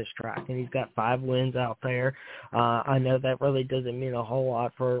won at this track, and he's got 5 wins out there. I know that really doesn't mean a whole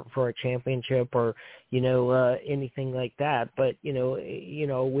lot for a championship or anything like that, but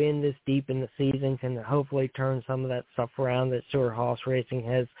a win this deep in the season can hopefully turn some of that stuff around that Stewart-Haas Racing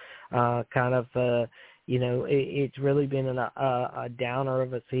has it's really been a downer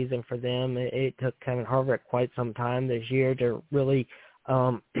of a season for them. It took Kevin Harvick quite some time this year to really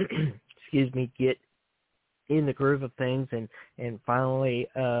get in the groove of things and finally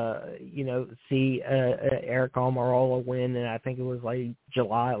see Eric Almirola win, and I think it was late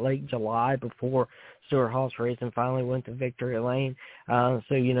July before Stewart-Haas Racing finally went to victory lane. So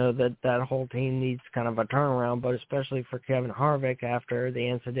that whole team needs kind of a turnaround, but especially for Kevin Harvick after the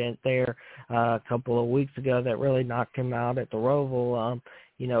incident there a couple of weeks ago that really knocked him out at the Roval.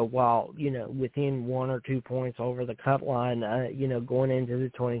 While, within 1 or 2 points over the cut line, going into the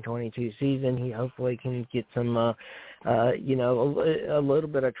 2022 season, he hopefully can get some, a little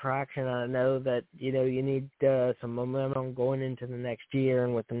bit of traction. I know that, you need some momentum going into the next year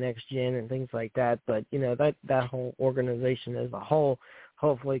and with the next gen and things like that. But, that whole organization as a whole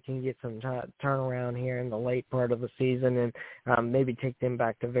hopefully can get some turnaround here in the late part of the season and maybe take them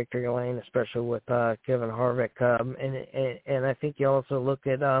back to victory lane, especially with Kevin Harvick. And I think you also look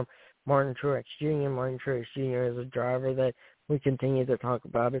at Martin Truex Jr. Martin Truex Jr. is a driver that we continue to talk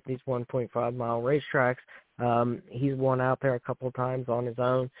about at these 1.5 mile racetracks He's won out there a couple of times on his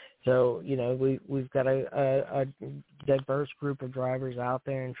own. So, we've got a diverse group of drivers out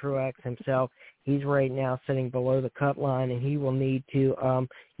there, and Truex himself, he's right now sitting below the cut line, and he will need to,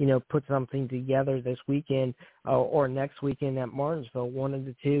 put something together this weekend or next weekend at Martinsville, one of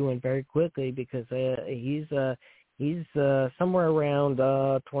the two, and very quickly, because he's somewhere around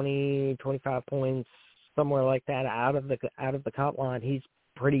 20, 25 points, somewhere like that out of the cut line. He's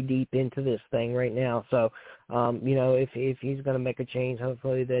pretty deep into this thing right now. So, if he's going to make a change,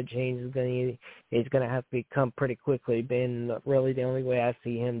 hopefully that change is going to have to come pretty quickly. Ben, really the only way I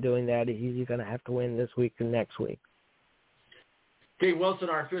see him doing that is he's going to have to win this week and next week. Dave Wilson,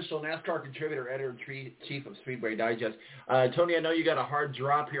 our official NASCAR contributor, editor-in-chief of Speedway Digest. Tony, I know you got a hard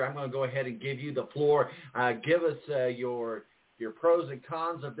drop here. I'm going to go ahead and give you the floor. Give us your pros and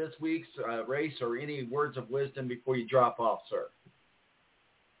cons of this week's race, or any words of wisdom before you drop off, sir.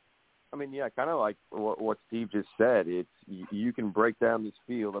 I mean, yeah, kind of like what Steve just said. It's you can break down this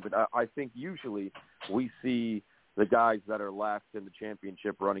field. I mean, I think usually we see the guys that are last in the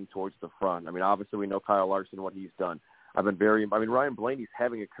championship running towards the front. I mean, obviously we know Kyle Larson, what he's done. Ryan Blaney's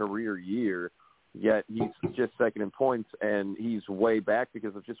having a career year, yet he's just second in points, and he's way back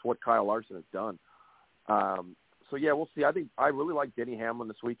because of just what Kyle Larson has done. So, yeah, we'll see. I think I really like Denny Hamlin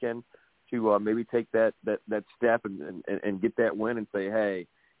this weekend to maybe take that step and get that win and say, hey,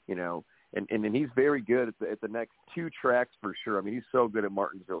 and he's very good at the next two tracks for sure. I mean, he's so good at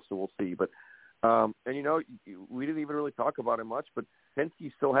Martinsville, so we'll see. But, we didn't even really talk about him much, but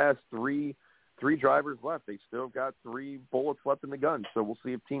Penske still has three drivers left. They've still got 3 bullets left in the gun. So we'll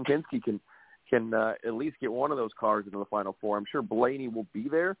see if Team Penske can at least get one of those cars into the Final Four. I'm sure Blaney will be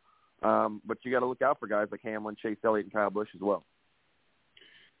there, but you got to look out for guys like Hamlin, Chase Elliott, and Kyle Busch as well.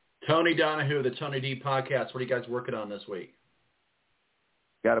 Tony Donahue, the Tony D Podcast. What are you guys working on this week?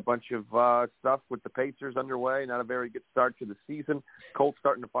 Got a bunch of stuff with the Pacers underway. Not a very good start to the season. Colts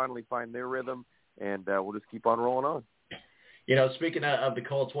starting to finally find their rhythm, and we'll just keep on rolling on. Speaking of the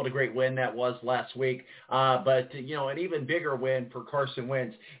Colts, what a great win that was last week. But an even bigger win for Carson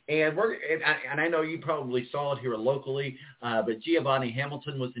Wentz. And I know you probably saw it here locally, but Giovanni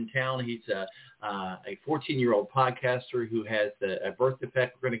Hamilton was in town. He's a 14-year-old podcaster who has a birth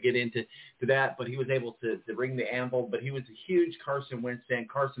defect. We're going to get into that, but he was able to ring the anvil. But he was a huge Carson Wentz fan.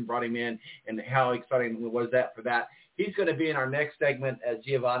 Carson brought him in, and how exciting was that for that? He's going to be in our next segment as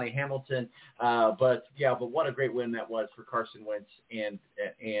Giovanni Hamilton. But what a great win that was for Carson Wentz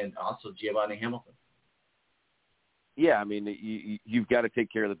and also Giovanni Hamilton. Yeah, I mean, you've got to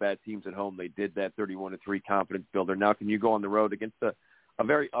take care of the bad teams at home. They did that 31-3 confidence builder. Now, can you go on the road against a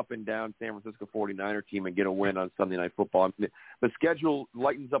very up-and-down San Francisco 49er team and get a win on Sunday Night Football? I mean, the schedule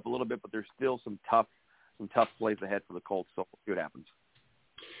lightens up a little bit, but there's still some tough plays ahead for the Colts, so we'll see what happens.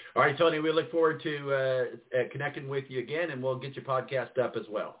 All right, Tony, we look forward to connecting with you again, and we'll get your podcast up as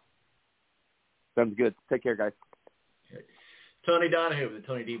well. Sounds good. Take care, guys. Okay. Tony Donahue, the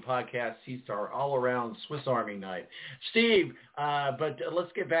Tony D Podcast, C-Star, all-around Swiss Army knife. Steve, but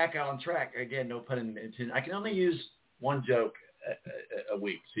let's get back on track. Again, no pun intended. I can only use one joke a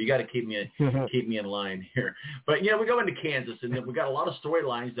week, so you got to keep me in line here. But we go into Kansas, and we got a lot of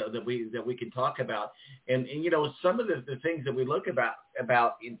storylines that we can talk about, and some of the things that we look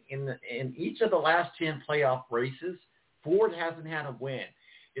about in each of the last 10 playoff races, Ford hasn't had a win.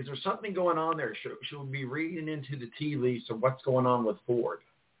 Is there something going on there? Should we be reading into the tea leaves of what's going on with Ford?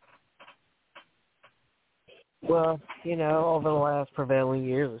 Well, over the last prevailing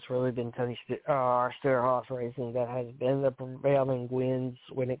years, it's really been Tony Stewart-Haas Racing that has been the prevailing wins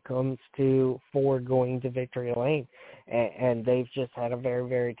when it comes to Ford going to victory lane. And they've just had a very,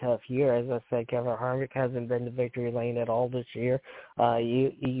 very tough year. As I said, Kevin Harvick hasn't been to victory lane at all this year.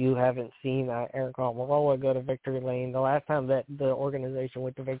 You haven't seen Eric Almirola go to victory lane. The last time that the organization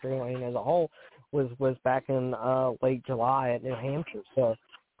went to victory lane as a whole was back in late July at New Hampshire. So,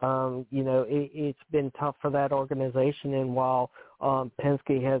 it's been tough for that organization, and while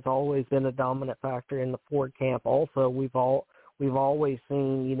Penske has always been a dominant factor in the Ford camp, also we've always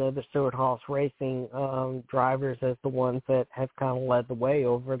seen the Stewart-Haas Racing drivers as the ones that have kind of led the way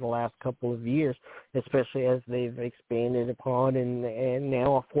over the last couple of years, especially as they've expanded upon and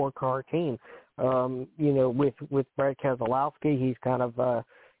now a 4-car team. With Brad Keselowski, he's kind of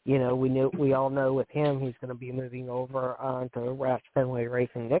we all know with him he's going to be moving over to Roush Fenway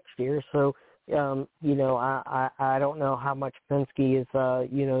Racing next year. So, I don't know how much Penske is.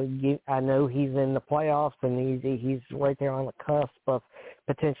 I know he's in the playoffs and he's right there on the cusp of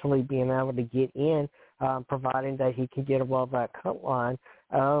potentially being able to get in, providing that he can get above that cut line.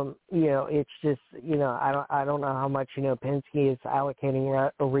 It's just, I don't know how much, Penske is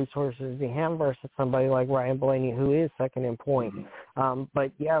allocating resources to him versus somebody like Ryan Blaney, who is second in point.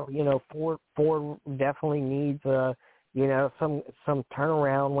 But yeah, Ford definitely needs, some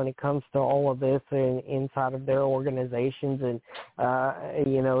turnaround when it comes to all of this inside of their organizations. And,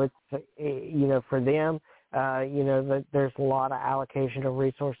 it's, for them, there's a lot of allocation of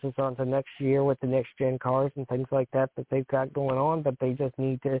resources onto next year with the next gen cars and things like that they've got going on, but they just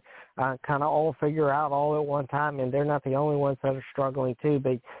need to kind of all figure out all at one time. And they're not the only ones that are struggling too.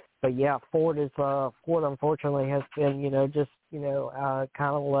 But yeah, Ford unfortunately has been,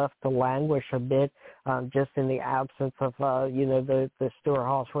 kind of left to languish a bit, just in the absence of, the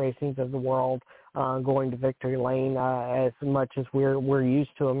Stewart-Haas Racings of the world, going to victory lane, as much as we're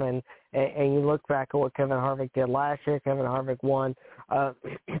used to them. And you look back at what Kevin Harvick did last year. Kevin Harvick won,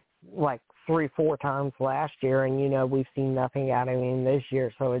 like 3-4 times last year, and, we've seen nothing out of him this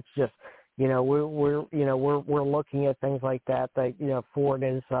year. So it's just, we're looking at things like that, Ford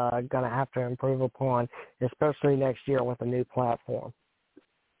is going to have to improve upon, especially next year with a new platform.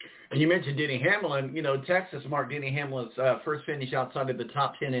 And you mentioned Denny Hamlin. Texas marked Denny Hamlin's first finish outside of the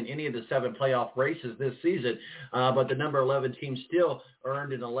top 10 in any of the 7 playoff races this season. But the number 11 team still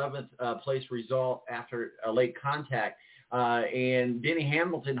earned an 11th place result after a late contact. And Denny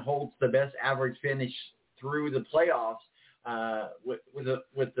Hamilton holds the best average finish through the playoffs with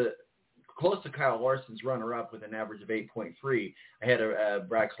the close to Kyle Larson's runner-up with an average of 8.3, ahead of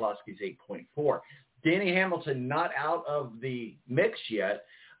Brad Keselowski's 8.4. Denny Hamilton not out of the mix yet,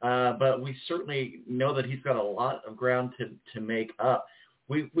 but we certainly know that he's got a lot of ground to make up.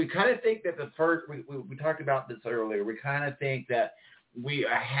 We kind of think that we talked about this earlier, we kind of think that we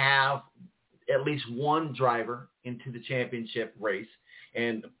have at least one driver into the championship race,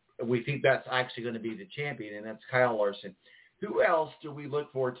 and we think that's actually going to be the champion, and that's Kyle Larson. Who else do we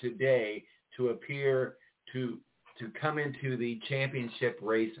look for today to appear to come into the championship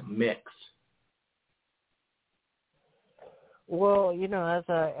race mix? Well, as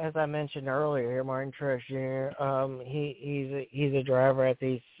I mentioned earlier, Martin Truex Jr. He's a driver at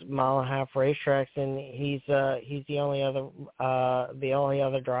these 1.5-mile racetracks, and he's the only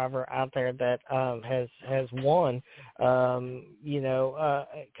other driver out there that has won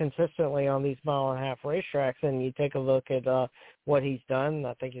consistently on these 1.5-mile racetracks. And you take a look at what he's done.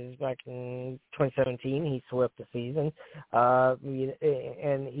 I think it was back in 2017 he swept the season,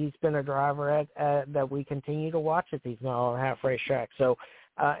 and he's been a driver that we continue to watch at these 1.5-mile racetracks. So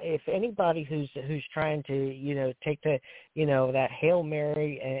if anybody who's trying to take the that Hail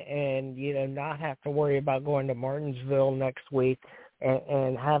Mary and not have to worry about going to Martinsville next week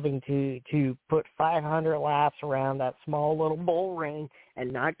and having to put 500 laps around that small little bull ring and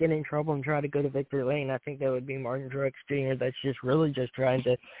not get in trouble and try to go to victory lane, I think that would be Martin Truex Jr. That's just really just trying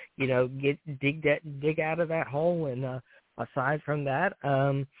to dig out of that hole. And aside from that,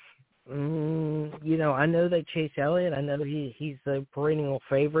 I know that Chase Elliott, I know he's the perennial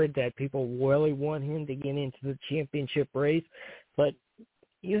favorite, that people really want him to get into the championship race, but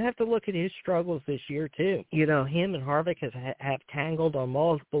you have to look at his struggles this year too. Him and Harvick have tangled on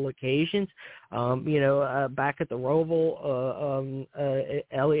multiple occasions. Back at the Roval,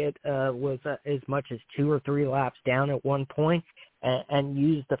 Elliott was as much as 2 or 3 laps down at one point, and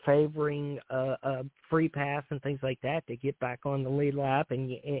used the favoring free pass and things like that to get back on the lead lap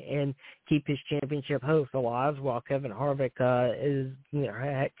and keep his championship hopes alive, while Kevin Harvick Kevin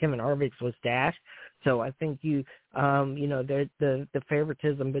Harvick's was dashed. So I think the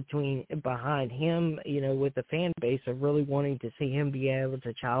favoritism behind him, with the fan base of really wanting to see him be able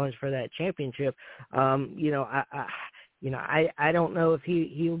to challenge for that championship. I don't know if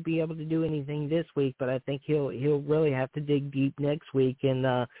he'll be able to do anything this week, but I think he'll really have to dig deep next week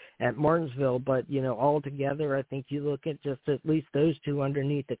at Martinsville. But altogether, I think you look at just at least those two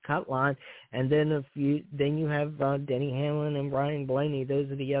underneath the cut line, and then you have Denny Hamlin and Ryan Blaney. Those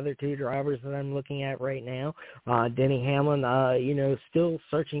are the other 2 drivers that I'm looking at right now. Denny Hamlin, still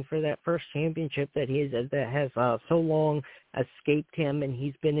searching for that first championship that has so long escaped him, and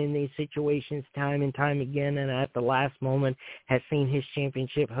he's been in these situations time and time again, and at the last moment has seen his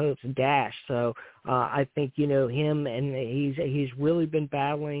championship hopes dashed. So I think him, and he's really been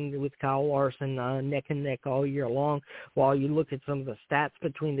battling with Kyle Larson neck and neck all year long. While you look at some of the stats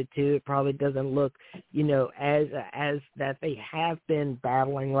between the two, it probably doesn't look as that they have been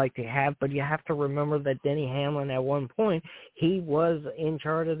battling like they have. But you have to remember that Denny Hamlin at one point, he was in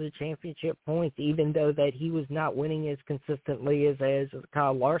charge of the championship points, even though that he was not winning as consistently as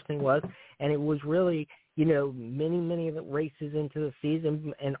Kyle Larson was. And it was really many races into the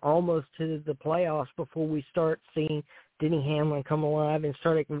season and almost to the playoffs before we start seeing Denny Hamlin come alive and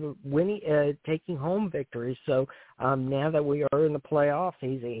started winning, taking home victories. So now that we are in the playoffs,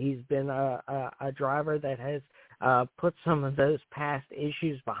 he's been a driver that has put some of those past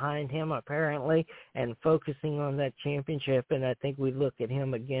issues behind him, apparently, and focusing on that championship. And I think we look at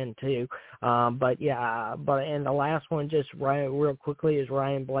him again too. And the last one, just real quickly, is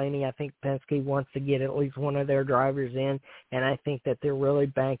Ryan Blaney. I think Penske wants to get at least one of their drivers in, and I think that they're really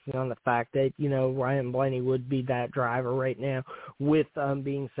banking on the fact that Ryan Blaney would be that driver right now, with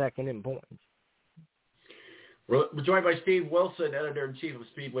being second in points. We're joined by Steve Wilson, editor-in-chief of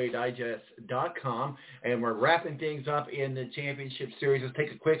SpeedwayDigest.com, and we're wrapping things up in the championship series. Let's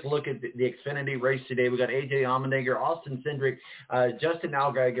take a quick look at the Xfinity race today. We got A.J. Allmendinger, Austin Cindric, Justin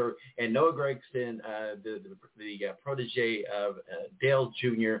Allgaier, and Noah Gragson, the protege of Dale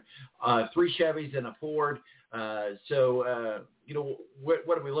Jr., 3 Chevys and a Ford. What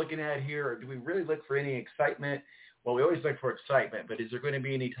are we looking at here? Do we really look for any excitement? Well, we always look for excitement, but is there going to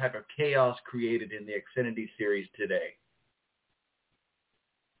be any type of chaos created in the Xfinity Series today?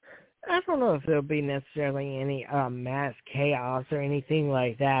 I don't know if there'll be necessarily any mass chaos or anything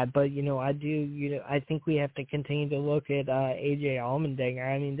like that, but I think we have to continue to look at A.J. Allmendinger.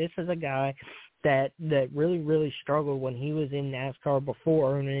 I mean, this is a guy that really, really struggled when he was in NASCAR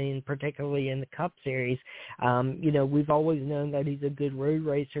before, and particularly in the Cup Series. We've always known that he's a good road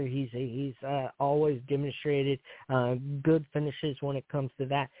racer. He's always demonstrated good finishes when it comes to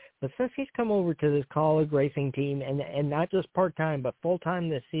that. But since he's come over to this college racing team, and not just part-time, but full-time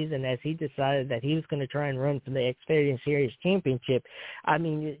this season, as he decided that he was going to try and run for the Xfinity Series championship, I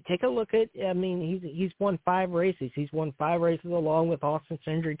mean, take a look at, he's won 5 races. He's won 5 races along with Austin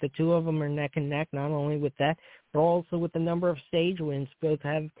Cindric. The 2 of them are neck and neck, not only with that, but also with the number of stage wins. Both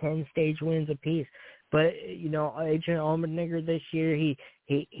have 10 stage wins apiece. But A.J. Allmendinger this year, he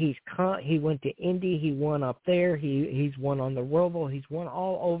went to Indy, he won up there, he's won on the Roval, he's won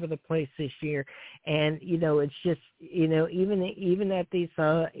all over the place this year, and it's just even at these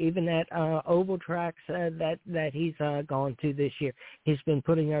oval tracks that he's gone to this year, he's been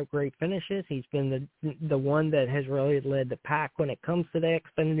putting out great finishes. He's been the one that has really led the pack when it comes to the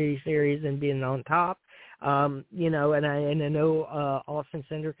Xfinity Series and being on top. And I know Austin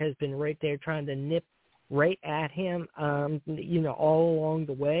Cindric has been right there trying to nip right at him, all along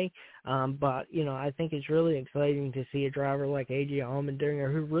the way. But I think it's really exciting to see a driver like A.J.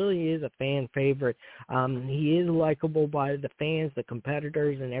 Allmendinger, who really is a fan favorite. He is likable by the fans, the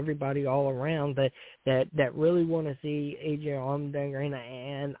competitors, and everybody all around that really want to see A.J. Allmendinger.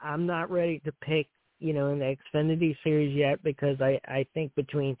 And I'm not ready to pick in the Xfinity Series yet, because I think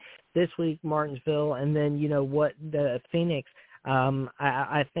between this week, Martinsville, and then, the Phoenix,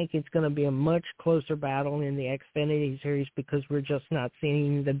 I think it's going to be a much closer battle in the Xfinity Series, because we're just not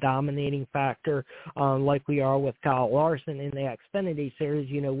seeing the dominating factor like we are with Kyle Larson in the Xfinity Series.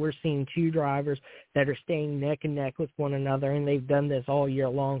 We're seeing 2 drivers that are staying neck and neck with one another, and they've done this all year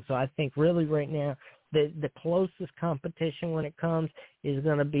long. So I think really right now, the closest competition when it comes is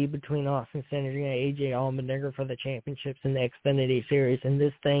going to be between Austin Cindric and A.J. Allmendinger for the championships in the Xfinity Series. And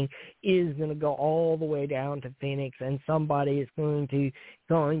this thing is going to go all the way down to Phoenix, and somebody is going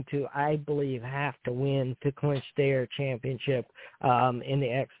to, I believe, have to win to clinch their championship in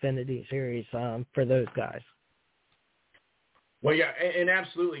the Xfinity Series for those guys. Well, yeah, and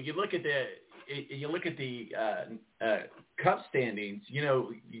absolutely. You look at the Cup standings.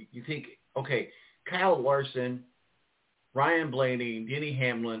 You think, okay, Kyle Larson, Ryan Blaney, Denny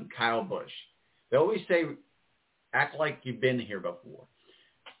Hamlin, Kyle Busch. They always say, act like you've been here before.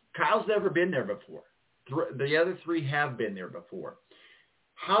 Kyle's never been there before. The other 3 have been there before.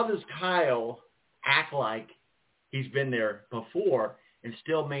 How does Kyle act like he's been there before and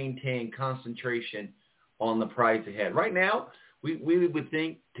still maintain concentration on the prize ahead? Right now, we would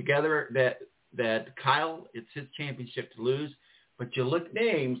think together that Kyle, it's his championship to lose. But you look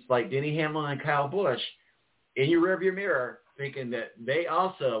names like Denny Hamlin and Kyle Busch in your rearview mirror, thinking that they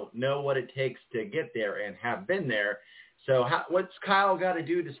also know what it takes to get there and have been there. So what's Kyle got to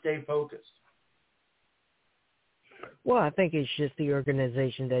do to stay focused? Well, I think it's just the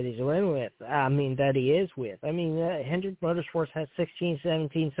organization that he's that he is with. Hendrick Motorsports has 16,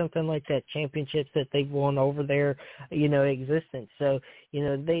 17, something like that, championships that they've won over their, existence. So,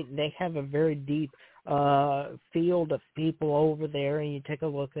 they have a very deep field of people over there, and you take a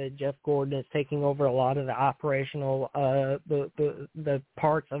look at Jeff Gordon is taking over a lot of the operational the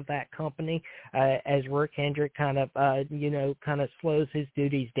parts of that company as Rick Hendrick kind of slows his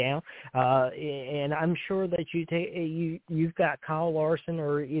duties down, and I'm sure that you've got Kyle Larson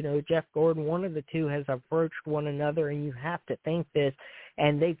or Jeff Gordon, one of the 2 has approached one another, and you have to think this,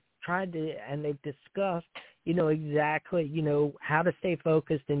 and they've tried to, and they've discussed, exactly, how to stay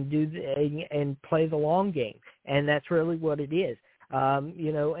focused and and play the long game. And that's really what it is.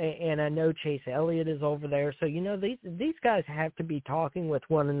 And I know Chase Elliott is over there. So, these guys have to be talking with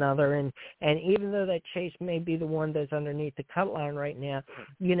one another. And even though that Chase may be the one that's underneath the cut line right now,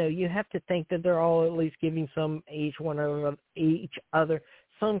 you have to think that they're all at least giving each other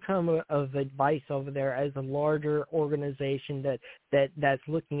some kind of advice over there as a larger organization that's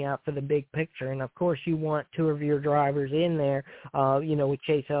looking out for the big picture. And of course you want two of your drivers in there, with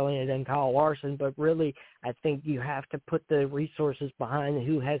Chase Elliott and Kyle Larson, but really I think you have to put the resources behind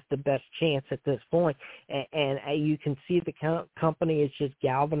who has the best chance at this point. And you can see the company is just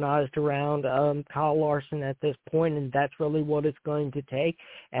galvanized around Kyle Larson at this point, and that's really what it's going to take.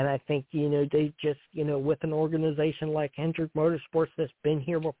 And I think, they just, with an organization like Hendrick Motorsports that's been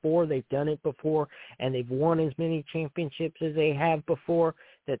here before, they've done it before, and they've won as many championships as they have before,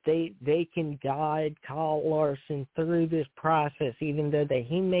 that they can guide Kyle Larson through this process, even though that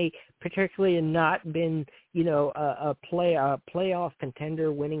he may particularly have not been, a playoff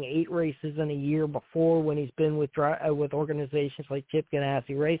contender, winning 8 races in a year before when he's been with organizations like Chip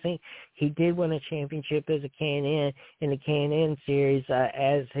Ganassi Racing. He did win a championship as a K&N in the K&N series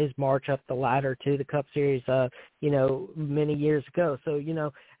as his march up the ladder to the Cup Series, many years ago. So, he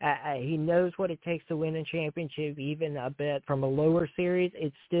knows what it takes to win a championship, even I bet from a lower series.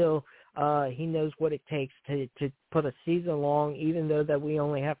 It's still he knows what it takes to put a season long, even though that we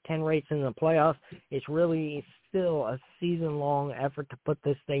only have 10 races in the playoffs. It's really still a season-long effort to put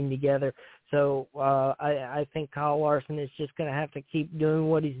this thing together. So I think Kyle Larson is just going to have to keep doing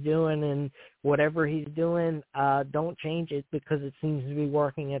what he's doing, and whatever he's doing, don't change it because it seems to be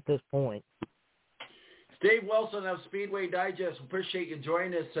working at this point. Steve Wilson of Speedway Digest, appreciate you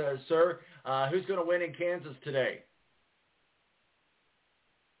joining us, sir. Who's going to win in Kansas today?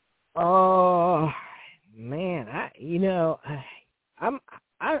 Oh man,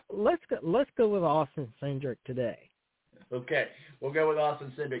 let's go with Austin Cindric today. Okay, we'll go with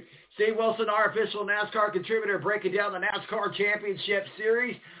Austin Cindric. Steve Wilson, our official NASCAR contributor, breaking down the NASCAR Championship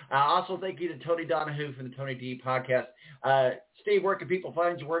Series. Also, thank you to Tony Donahue from the Tony D podcast. Steve, where can people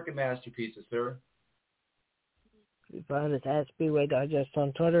find your work and masterpieces, sir? You find us at Speedway Digest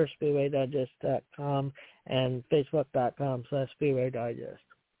on Twitter, SpeedwayDigest.com, and Facebook.com/Speedway Digest.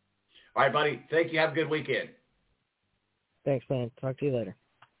 All right, buddy. Thank you. Have a good weekend. Thanks, man. Talk to you later.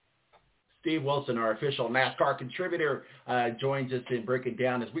 Steve Wilson, our official NASCAR contributor, joins us in breaking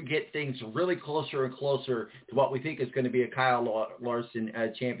down as we get things really closer and closer to what we think is going to be a Kyle Larson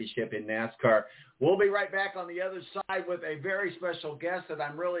championship in NASCAR. We'll be right back on the other side with a very special guest that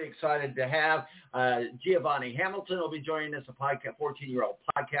I'm really excited to have. Giovanni Hamilton will be joining us, a 14-year-old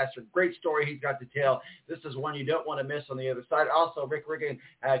podcaster. Great story he's got to tell. This is one you don't want to miss on the other side. Also, Riggin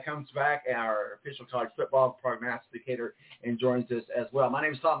comes back, our official college football prognosticator, and joins us as well. My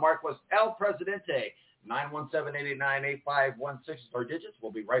name is Tom Marquis, El Presidente. 917-889-8516 is our digits.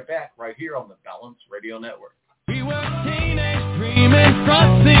 We'll be right back right here on the Balance Radio Network. We were teenage dreaming,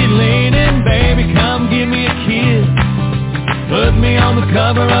 front seat leaning, baby, come give me a kiss. Put me on the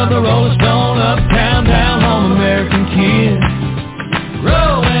cover of the Rolling Stone, uptown, down home, American kid.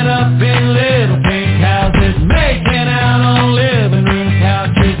 Rolling up in little pink houses, making out on living room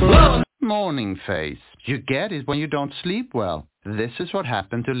couches, blowing. Morning face. You get it when you don't sleep well. This is what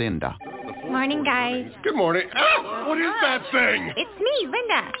happened to Linda. Morning, guys. Good morning. Ah, what is that thing? It's me,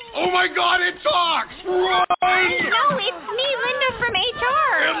 Linda. Oh, my God, it talks! Run! No, it's me, Linda from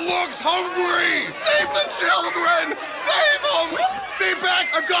HR. It looks hungry! Save the children! Save them! Stay back!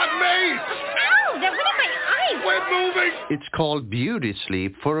 I've got mace! Ow, that went in my eyes. Quit moving! It's called beauty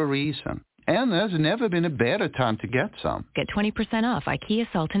sleep for a reason. And there's never been a better time to get some. Get 20% off IKEA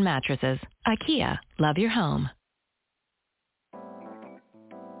Sultan mattresses. IKEA, love your home.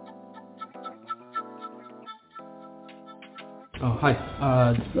 Oh, hi.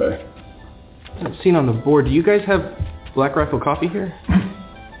 Seen on the board, do you guys have Black Rifle coffee here?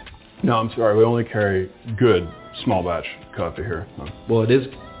 No, I'm sorry. We only carry good small batch coffee here. Well, it is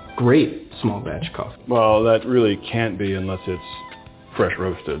great small batch coffee. Well, that really can't be unless it's fresh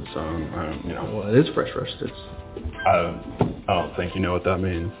roasted. So, Well, it is fresh roasted. I don't think you know what that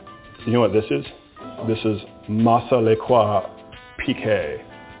means. You know what this is? This is Masa Lekwa Pique,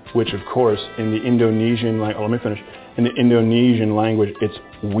 which, of course, in the Indonesian In the Indonesian language, it's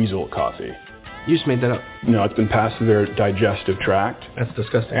weasel coffee. You just made that up. No, it's been passed through their digestive tract. That's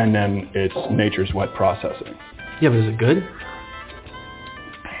disgusting. And then it's nature's wet processing. Yeah, but is it good?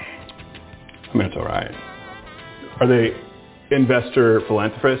 I mean, it's all right. Are they investor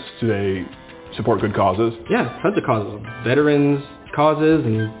philanthropists? Do they support good causes? Yeah, tons of causes. Veterans causes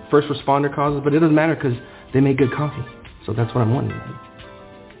and first responder causes, but it doesn't matter because they make good coffee. So that's what I'm wanting.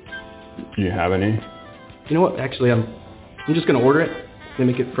 Do you have any? You know what? Actually, I'm just going to order it. They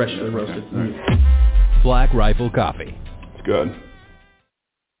make it freshly roasted. Black Rifle Coffee. It's good.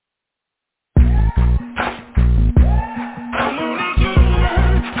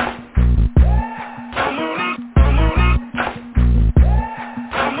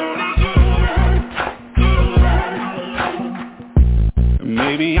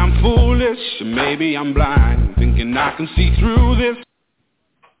 Maybe I'm foolish, maybe I'm blind, thinking I can see through this.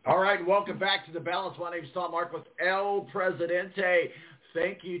 All right, welcome back to The Balance. My name is Tom Mark with El Presidente.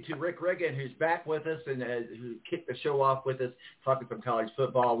 Thank you to Rick Riggin, who's back with us and who kicked the show off with us, talking some college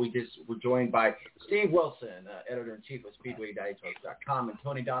football. We're joined by Steve Wilson, editor-in-chief of SpeedwayDigest.com, and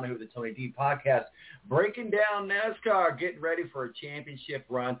Tony Donahue of the Tony D Podcast, breaking down NASCAR, getting ready for a championship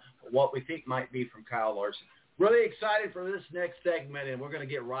run, what we think might be from Kyle Larson. Really excited for this next segment, and we're going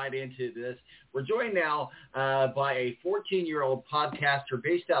to get right into this. We're joined now by a 14-year-old podcaster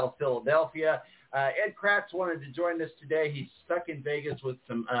based out of Philadelphia. Ed Kracz wanted to join us today. He's stuck in Vegas with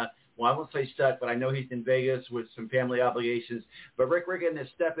some, I won't say stuck, but I know he's in Vegas with some family obligations. But Rick Riggin is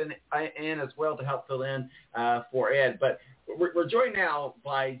stepping in as well to help fill in for Ed. But we're joined now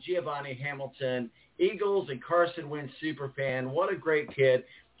by Giovanni Hamilton, Eagles and Carson Wentz Superfan. What a great kid.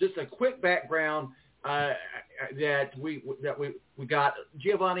 Just a quick background. That we got.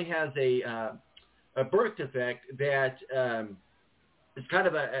 Giovanni has a birth defect that is kind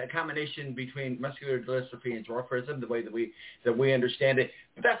of a combination between muscular dystrophy and dwarfism, the way that we understand it.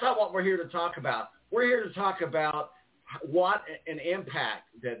 But that's not what we're here to talk about. We're here to talk about what an impact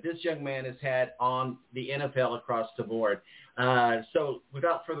that this young man has had on the NFL across the board. So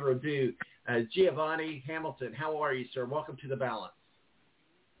without further ado, Giovanni Hamilton, how are you, sir? Welcome to The Balance.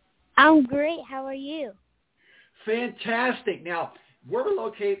 I'm great. How are you? Fantastic. Now, we're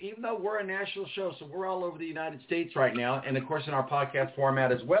located, even though we're a national show, so we're all over the United States right now, and, of course, in our podcast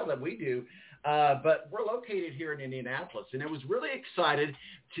format as well that we do, but we're located here in Indianapolis, and I was really excited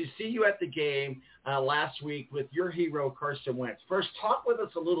to see you at the game last week with your hero, Carson Wentz. First, talk with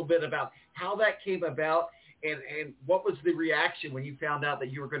us a little bit about how that came about and what was the reaction when you found out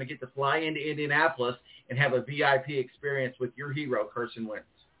that you were going to get to fly into Indianapolis and have a VIP experience with your hero, Carson Wentz.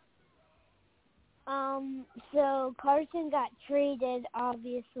 So Carson got traded,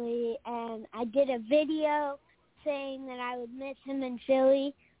 obviously, and I did a video saying that I would miss him in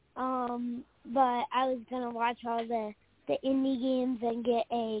Philly, but I was going to watch all the Indy games and get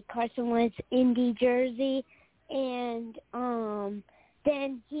a Carson Wentz Indy jersey, and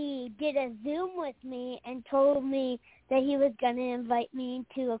then he did a Zoom with me and told me that he was going to invite me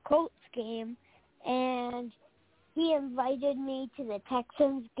to a Colts game, and he invited me to the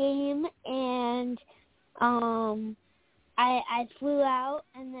Texans game, and I flew out,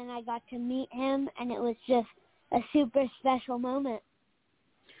 and then I got to meet him, and it was just a super special moment.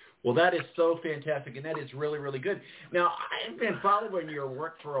 Well, that is so fantastic, and that is really, really good. Now, I've been following your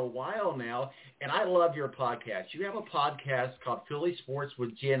work for a while now, and I love your podcast. You have a podcast called Philly Sports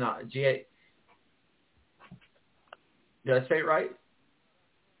with Did I say it right?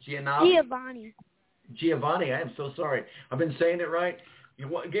 Giovanni, I am so sorry. I've been saying it right.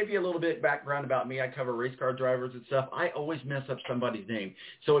 Give you a little bit of background about me. I cover race car drivers and stuff. I always mess up somebody's name.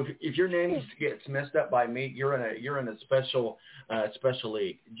 So if your name gets messed up by me, you're in a special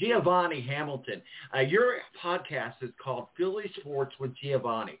league. Giovanni Hamilton, your podcast is called Philly Sports with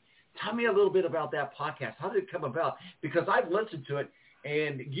Giovanni. Tell me a little bit about that podcast. How did it come about? Because I've listened to it,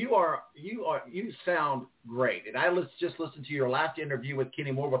 and you sound great. And I just listened to your last interview with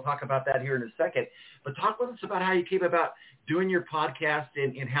Kenny Moore. We'll talk about that here in a second. But talk with us about how you came about doing your podcast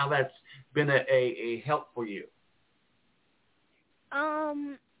and how that's been a help for you.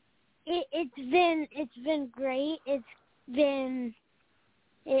 It's been great.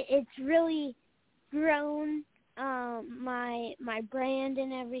 It's really grown my brand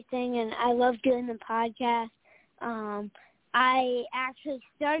and everything, and I love doing the podcast. I actually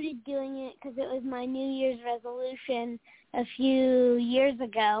started doing it because it was my New Year's resolution a few years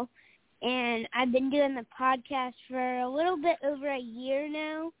ago, and I've been doing the podcast for a little bit over a year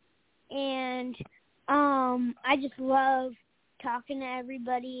now, and I just love talking to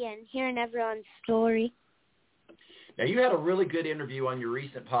everybody and hearing everyone's story. Now, you had a really good interview on your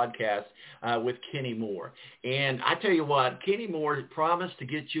recent podcast with Kenny Moore. And I tell you what, Kenny Moore promised to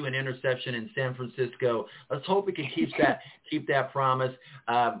get you an interception in San Francisco. Let's hope we can keep that promise.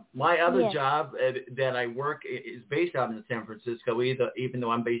 My other job that I work is based out in San Francisco, even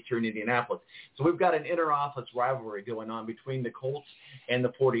though I'm based here in Indianapolis. So we've got an inter-office rivalry going on between the Colts and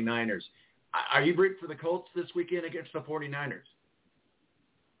the 49ers. Are you rooting for the Colts this weekend against the 49ers?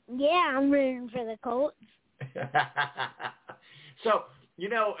 Yeah, I'm rooting for the Colts. So,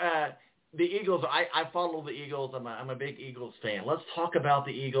 the Eagles, I follow the Eagles. I'm a big Eagles fan. Let's talk about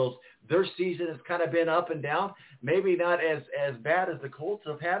the Eagles. Their season has kind of been up and down. Maybe not as bad as the Colts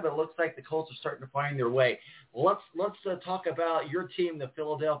have had, but it looks like the Colts are starting to find their way. Let's talk about your team, the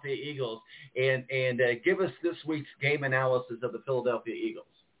Philadelphia Eagles, and give us this week's game analysis of the Philadelphia Eagles.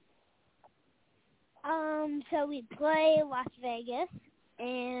 So we play Las Vegas,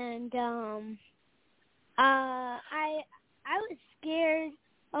 and I was scared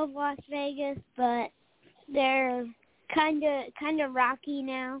of Las Vegas, but they're kind of rocky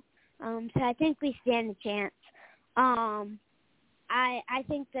now. So I think we stand a chance. I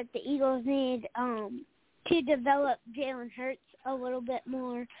think that the Eagles need to develop Jalen Hurts a little bit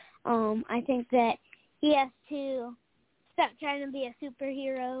more. I think that he has to stop trying to be a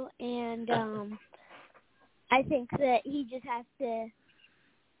superhero, and I think that he just has to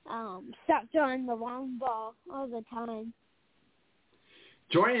stop throwing the long ball all the time.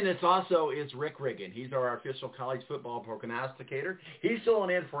 Joining us also is Riggin. He's our official college football prognosticator. He's filling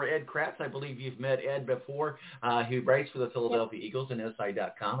in for Ed Kracz. I believe you've met Ed before. He writes for the Philadelphia Eagles and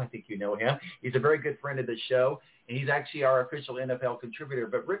SI.com. I think you know him. He's a very good friend of the show, and he's actually our official NFL contributor.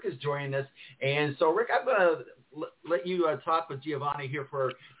 But Rick is joining us. And so, Rick, I'm going to let you talk with Giovanni here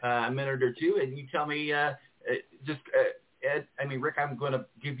for a minute or two, and you tell me Ed, Rick, I'm going to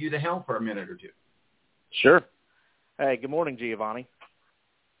give you the helm for a minute or two. Sure. Hey, good morning, Giovanni.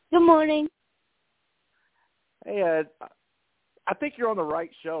 Good morning. Hey, I think you're on the right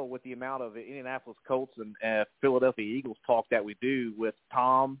show with the amount of Indianapolis Colts and Philadelphia Eagles talk that we do with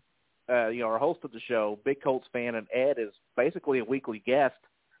Tom, our host of the show, big Colts fan, and Ed is basically a weekly guest,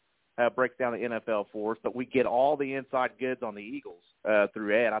 breaks down the NFL for us, but we get all the inside goods on the Eagles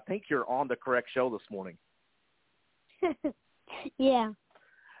through Ed. I think you're on the correct show this morning. Yeah.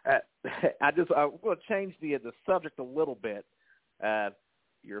 I'm going to change the subject a little bit.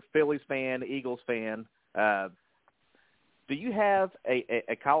 You're a Phillies fan, Eagles fan. Do you have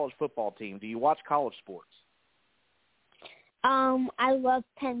a college football team? Do you watch college sports? I love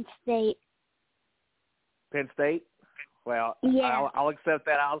Penn State. Penn State? Well, yeah. I'll accept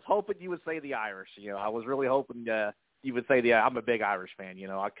that. I was hoping you would say the Irish. I was really hoping you would say I'm a big Irish fan.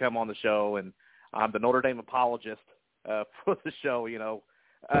 I come on the show, and I'm the Notre Dame apologist for the show,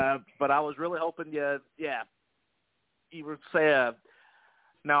 but I was really hoping, you would say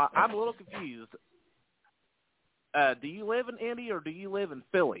now, I'm a little confused. Do you live in Indy or do you live in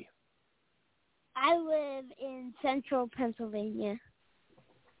Philly? I live in central Pennsylvania.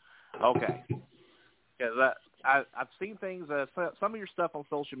 Okay. Because I've seen things, some of your stuff on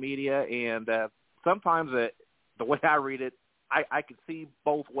social media, and sometimes the way I read it, I can see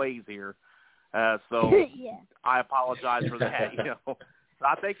both ways here. So yeah. I apologize for that. So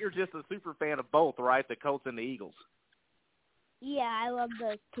I think you're just a super fan of both, right? The Colts and the Eagles. Yeah, I love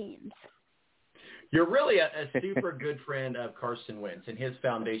those teams. You're really a super good friend of Carson Wentz and his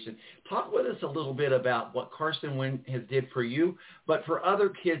foundation. Talk with us a little bit about what Carson Wentz has did for you, but for other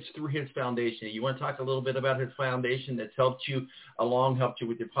kids through his foundation. You want to talk a little bit about his foundation that's helped you along, helped you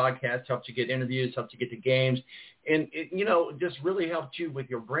with your podcast, helped you get interviews, helped you get to games, and just really helped you with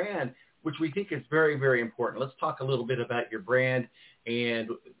your brand, which we think is very, very important. Let's talk a little bit about your brand and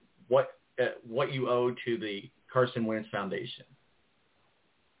what you owe to the Carson Wentz Foundation.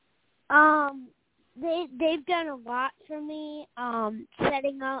 They've done a lot for me,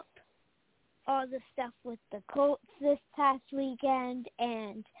 setting up all the stuff with the Colts this past weekend,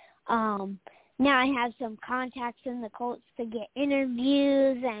 and now I have some contacts in the Colts to get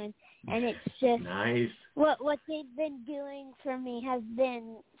interviews, and it's just nice. What they've been doing for me has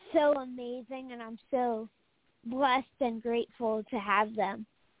been so amazing, and I'm so blessed and grateful to have them.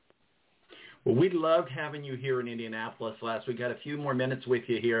 Well, we loved having you here in Indianapolis last week. Got a few more minutes with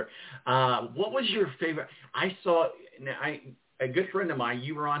you here. What was your favorite? I saw a good friend of mine.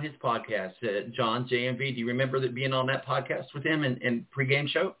 You were on his podcast, John JMV. Do you remember that being on that podcast with him and pregame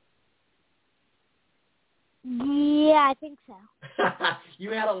show? Yeah, I think so.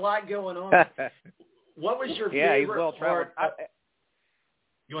 You had a lot going on. What was your favorite he's well traveled.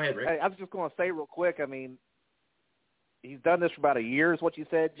 Go ahead, Rick. I was just going to say real quick. I mean, he's done this for about a year, is what you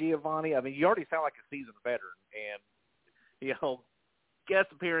said, Giovanni. I mean, you already sound like a seasoned veteran, and guest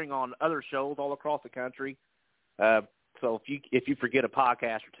appearing on other shows all across the country. So if you forget a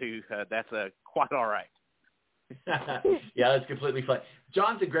podcast or two, that's quite all right. Yeah, that's completely fine.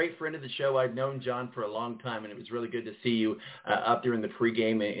 John's a great friend of the show. I've known John for a long time, and it was really good to see you up there in the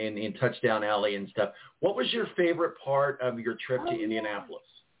pregame and in Touchdown Alley and stuff. What was your favorite part of your trip to Indianapolis?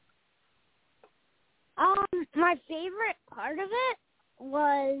 My favorite part of it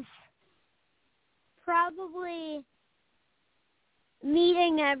was probably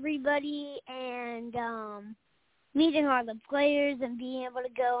meeting everybody and meeting all the players and being able to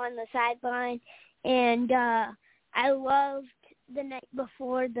go on the sideline. And I loved the night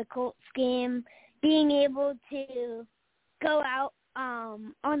before the Colts game, being able to go out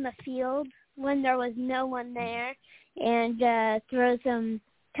on the field when there was no one there and throw some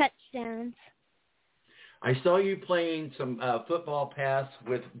touchdowns. I saw you playing some football pass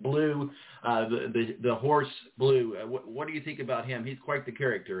with Blue, the horse Blue. What do you think about him? He's quite the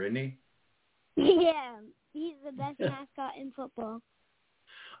character, isn't he? Yeah, he's the best mascot in football.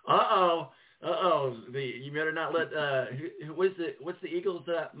 Uh-oh. You better not let what's the Eagles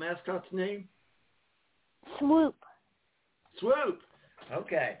mascot's name? Swoop.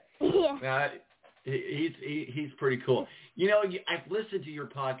 Okay. Yeah. He's pretty cool. You know, I've listened to your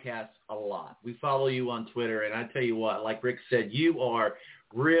podcast a lot. We follow you on Twitter, and I tell you what, like Rick said, you are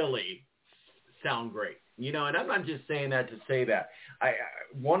really sound great. You know, and I'm not just saying that to say that.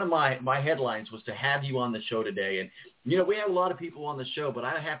 One of my headlines was to have you on the show today. And, you know, we have a lot of people on the show, but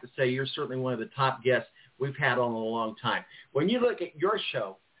I have to say you're certainly one of the top guests we've had on in a long time. When you look at your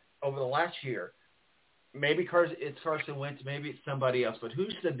show over the last year, maybe it's Carson Wentz, maybe it's somebody else, but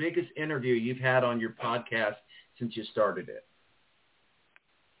who's the biggest interview you've had on your podcast since you started it?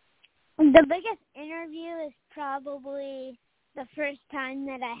 The biggest interview is probably the first time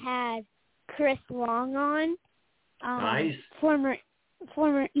that I had Chris Long on. Nice. Former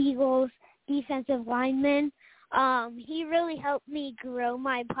Eagles defensive lineman. He really helped me grow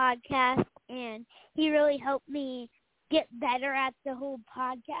my podcast, and he really helped me get better at the whole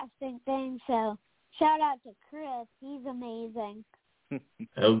podcasting thing. So shout out to Chris. He's amazing.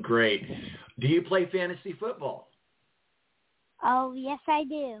 Oh, great. Do you play fantasy football? Oh, yes, I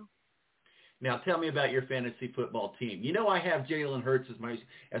do. Now, tell me about your fantasy football team. You know, I have Jalen Hurts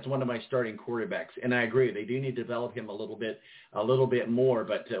as one of my starting quarterbacks, and I agree they do need to develop him a little bit more.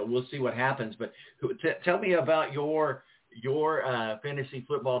 But we'll see what happens. But tell me about your fantasy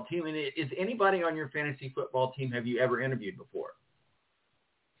football team. And is anybody on your fantasy football team have you ever interviewed before?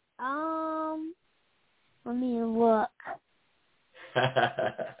 Let me look.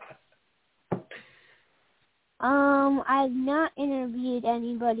 I've not interviewed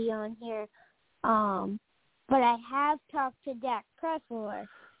anybody on here. But I have talked to Dak Presslor.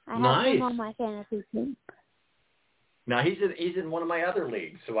 I have him on my fantasy team. Now he's in one of my other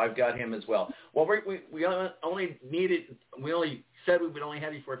leagues, so I've got him as well. Well, we only said we would only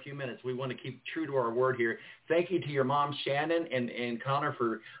have you for a few minutes. We want to keep true to our word here. Thank you to your mom Shannon and Connor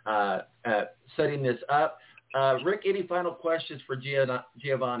for setting this up. Rick, any final questions for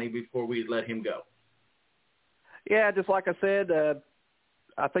Giovanni before we let him go? Yeah, just like I said,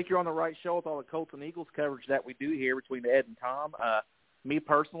 I think you're on the right show with all the Colts and Eagles coverage that we do here between Ed and Tom. Me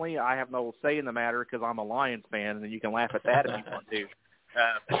personally, I have no say in the matter because I'm a Lions fan, and you can laugh at that if you want to.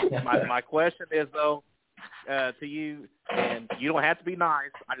 My question is, though, to you, and you don't have to be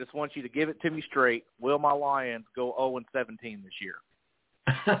nice. I just want you to give it to me straight. Will my Lions go 0-17 this year?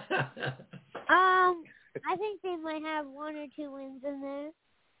 I think they might have 1 or 2 wins in there.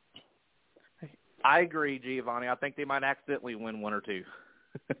 I agree, Giovanni. I think they might accidentally win 1 or 2.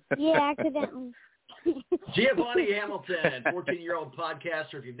 Yeah, accidentally. Giovanni Hamilton, 14-year-old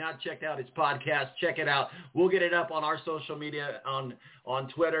podcaster. If you've not checked out his podcast, check it out. We'll get it up on our social media on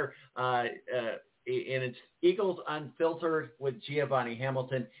Twitter. And it's Eagles Unfiltered with Giovanni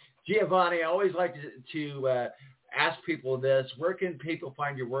Hamilton. Giovanni, I always like to ask people this. Where can people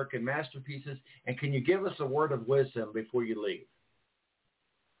find your work and masterpieces? And can you give us a word of wisdom before you leave?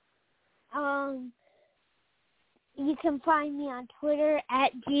 You can find me on Twitter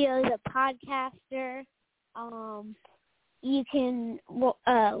at Gio the Podcaster. You can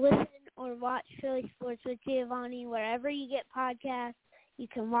listen or watch Philly Sports with Giovanni wherever you get podcasts. You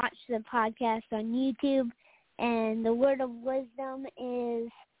can watch the podcast on YouTube. And the word of wisdom is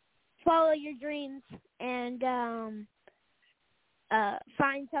follow your dreams and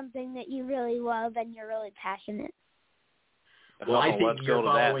find something that you really love and you're really passionate. Well, I think you're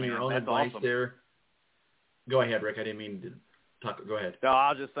following your own That's advice awesome. there. Go ahead, Rick. I didn't mean to talk. Go ahead. No, I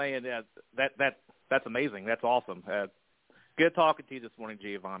was just saying that's amazing. That's awesome. Good talking to you this morning,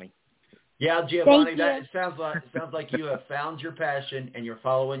 Giovanni. Yeah, Giovanni, it sounds like you have found your passion and you're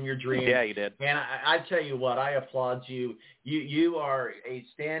following your dream. Yeah, you did. And I tell you what, I applaud you. You are a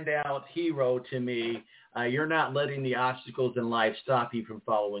standout hero to me. You're not letting the obstacles in life stop you from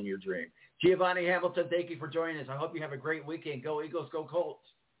following your dream. Giovanni Hamilton, thank you for joining us. I hope you have a great weekend. Go Eagles, go Colts.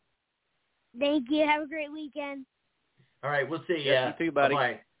 Thank you. Have a great weekend. All right, we'll see you. Yes, you too, buddy.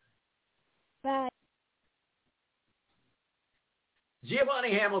 Bye-bye. Bye.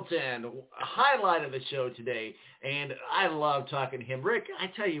 Giovanni Hamilton, highlight of the show today, and I love talking to him. Rick, I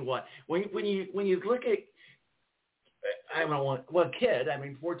tell you what, when you look at, I don't want, well, kid, I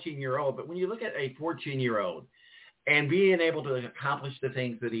mean, 14-year-old, but when you look at a 14-year-old and being able to accomplish the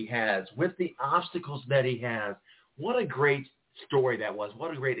things that he has with the obstacles that he has, what a great story that was.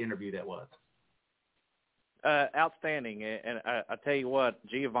 What a great interview that was. Outstanding. And I tell you what,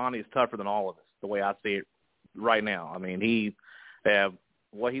 Giovanni is tougher than all of us, the way I see it right now. I mean,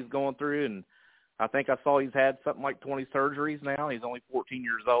 what he's going through, and I think I saw he's had something like 20 surgeries now. He's only 14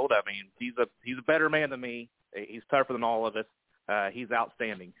 years old. I mean, he's a better man than me. He's tougher than all of us. He's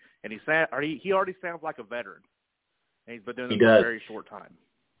outstanding, and he already sounds like a veteran. And he's been doing this for a very short time.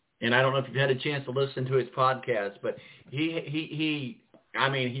 And I don't know if you've had a chance to listen to his podcast, but he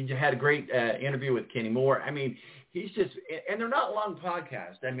had a great interview with Kenny Moore. I mean, he's just, and they're not long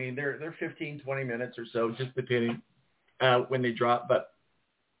podcasts. I mean, they're 15, 20 minutes or so, just depending when they drop. But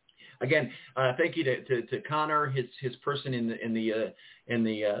again, thank you to Connor, his person in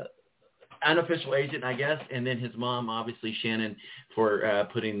the unofficial agent, I guess, and then his mom, obviously Shannon, for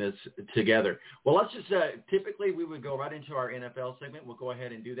putting this together. Well, let's just typically we would go right into our NFL segment. We'll go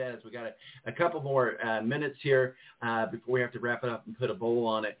ahead and do that as we got a couple more minutes here before we have to wrap it up and put a bowl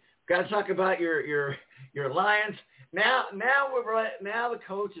on it. Got to talk about your Lions. Now the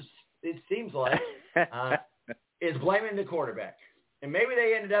coach is, it seems like, is blaming the quarterback. And maybe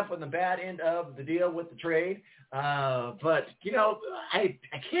they ended up on the bad end of the deal with the trade. But, you know, I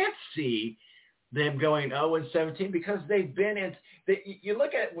can't see them going 0-17 because they've been in – you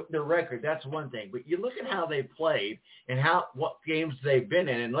look at the record, that's one thing. But you look at how they played and what games they've been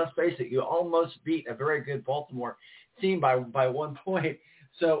in. And let's face it, you almost beat a very good Baltimore team by 1 point.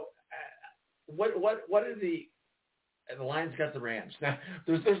 So what are the – the Lions got the Rams. Now,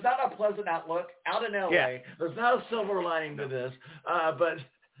 there's not a pleasant outlook out in L.A. Yeah. There's not a silver lining to this. But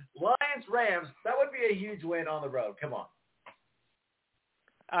Lions-Rams, that would be a huge win on the road. Come on.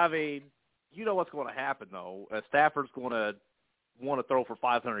 I mean, you know what's going to happen, though. Stafford's going to want to throw for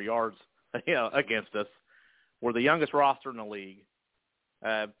 500 yards against us. We're the youngest roster in the league.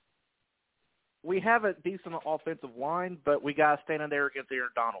 We have a decent offensive line, but we got standing there against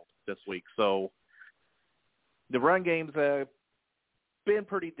Aaron Donald this week. So the run game's been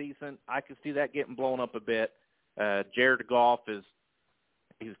pretty decent. I can see that getting blown up a bit. Jared Goff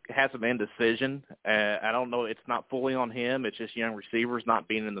has some indecision. I don't know. It's not fully on him. It's just young receivers not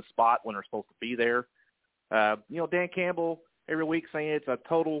being in the spot when they're supposed to be there. Dan Campbell every week saying it's a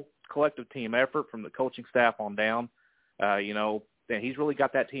total collective team effort from the coaching staff on down. And he's really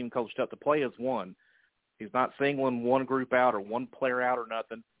got that team coached up to play as one. He's not singling one group out or one player out or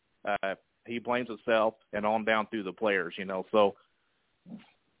nothing. He blames himself and on down through the players, So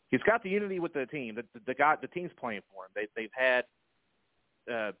he's got the unity with the team. The team's playing for him. They've had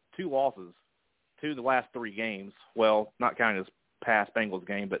 2 losses, 2 of the last 3 games. Well, not counting his past Bengals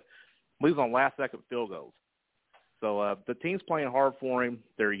game, but losing on last-second field goals. So the team's playing hard for him.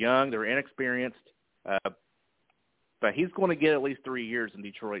 They're young. They're inexperienced. But he's going to get at least 3 years in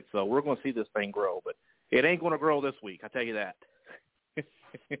Detroit, so we're going to see this thing grow. But it ain't going to grow this week, I tell you that.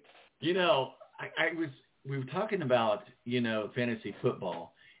 We were talking about, fantasy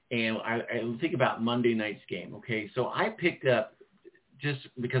football, and I think about Monday night's game, okay? So I picked up, just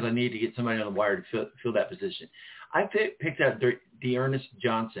because I need to get somebody on the wire to fill that position, I picked up Dearness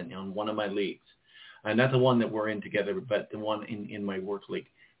Johnson on one of my leagues. Not the one that we're in together, but the one in my work league.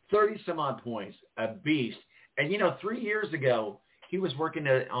 30-some-odd points, a beast. And, 3 years ago, he was working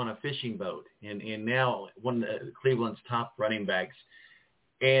on a fishing boat, and now one of Cleveland's top running backs.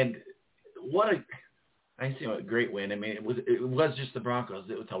 And I see a great win. I mean, it was just the Broncos.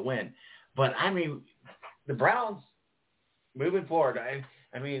 It was a win. But, I mean, the Browns moving forward, I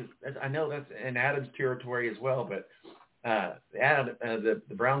know that's in Adam's territory as well, but the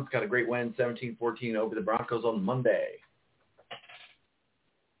Browns got a great win, 17-14 over the Broncos on Monday.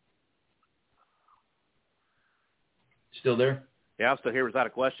 Still there? Yeah, I'm still here. Was that a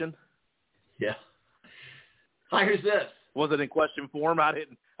question? Yeah. Hi, who's this? Was it in question form? I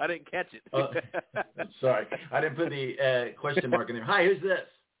didn't catch it. Sorry. I didn't put the question mark in there. Hi, who's this?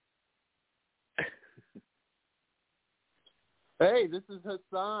 Hey, this is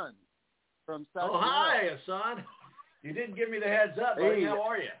Hassan from South Carolina. Hi, Hassan. You didn't give me the heads up, buddy. Hey. How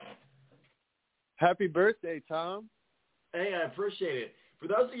are you? Happy birthday, Tom. Hey, I appreciate it. For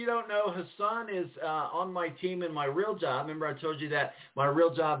those of you who don't know, Hassan is on my team in my real job. Remember I told you that my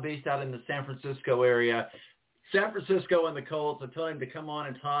real job based out in the San Francisco area. San Francisco and the Colts. I told him to come on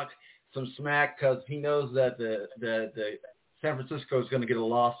and talk some smack because he knows that the San Francisco is going to get a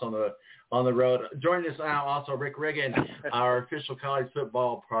loss on the road. Joining us now also Rick Riggin, our official college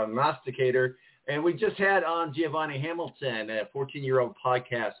football prognosticator. And we just had on Giovanni Hamilton, a 14-year-old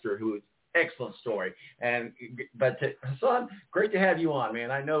podcaster who is excellent story. But Hassan, great to have you on, man.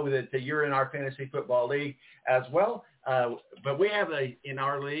 I know that you're in our fantasy football league as well. But we have in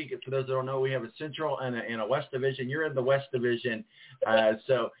our league, for those that don't know, we have a Central and a West Division. You're in the West Division.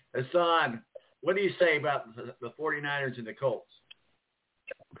 So Hassan, what do you say about the 49ers and the Colts?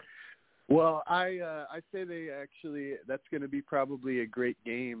 Well, I say that's going to be probably a great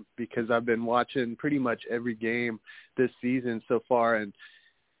game because I've been watching pretty much every game this season so far. And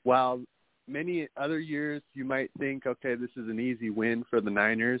while many other years you might think, okay, this is an easy win for the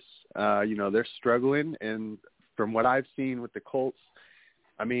Niners, they're struggling. And from what I've seen with the Colts,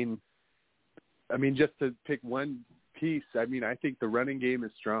 I mean, just to pick one piece, I think the running game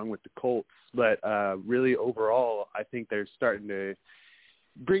is strong with the Colts, but really overall, I think they're starting to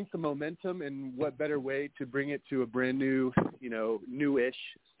bring some momentum, and what better way to bring it to a brand new, newish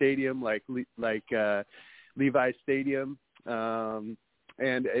stadium like Levi's Stadium. And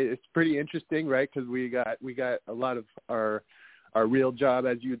it's pretty interesting, right? Because we got a lot of our real job,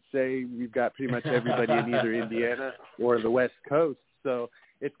 as you would say. We've got pretty much everybody in either Indiana or the West Coast. So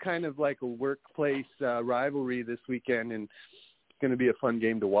it's kind of like a workplace rivalry this weekend, and it's going to be a fun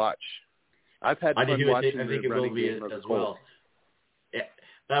game to watch. I've had fun watching the running game as well. Yeah.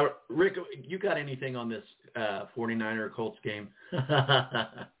 Rick, you got anything on this 49er Colts game?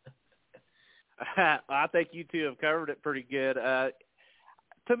 I think you two have covered it pretty good.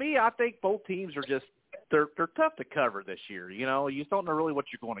 To me, I think both teams are just they're tough to cover this year. You just don't know really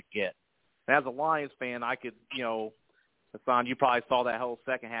what you're going to get. As a Lions fan, I could, Hassan, you probably saw that whole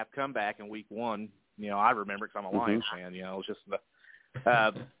second half comeback in week one. I remember because I'm a Lions fan. It was just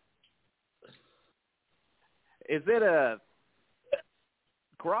is it a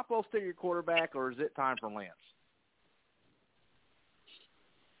Garoppolo still your quarterback, or is it time for Lance?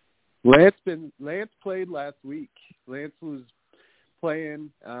 Lance played last week. Lance was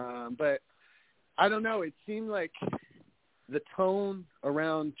playing, but I don't know. It seemed like the tone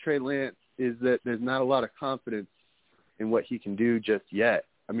around Trey Lance is that there's not a lot of confidence in what he can do just yet.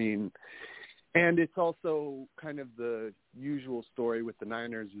 And it's also kind of the usual story with the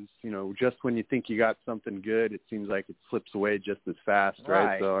Niners is, just when you think you got something good, it seems like it slips away just as fast,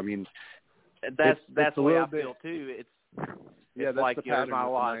 right? So, that's the way I feel too. It's like there's not a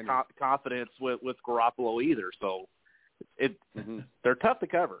lot of confidence with Garoppolo either. So they're tough to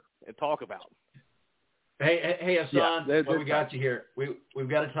cover and talk about. Hey, Hassan, what we got you here? We've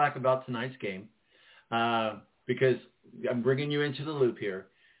got to talk about tonight's game because I'm bringing you into the loop here.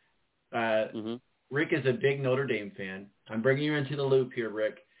 Rick is a big Notre Dame fan. I'm bringing you into the loop here,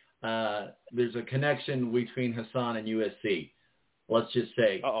 Rick. There's a connection between Hassan and USC. Let's just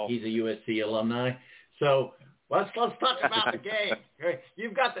say he's a USC alumni. So let's talk about the game.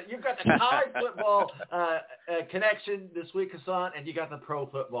 You've got the college football connection this week, Hassan, and you got the pro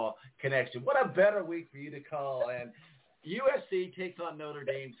football connection. What a better week for you to call. And USC takes on Notre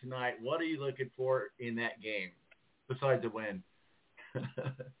Dame tonight. What are you looking for in that game besides a win?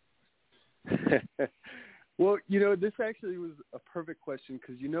 Well, this actually was a perfect question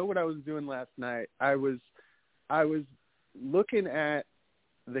because what I was doing last night? I was looking at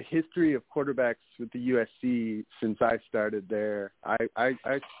the history of quarterbacks with the USC since I started there. I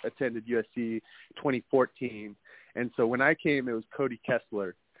attended USC 2014, and so when I came, it was Cody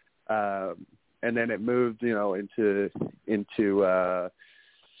Kessler, and then it moved, into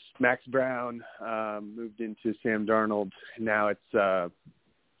Max Brown, moved into Sam Darnold. Now it's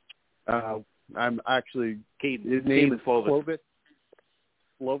I'm actually his name is Clovis.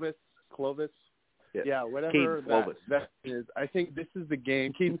 Yeah, whatever that is. I think this is the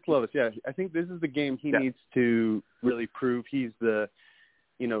game. Keaton Slovis. Yeah, I think this is the game he needs to really prove he's the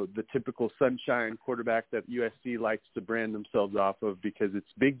typical sunshine quarterback that USC likes to brand themselves off of because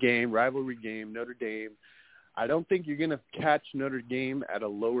it's big game, rivalry game, Notre Dame. I don't think you're going to catch Notre Dame at a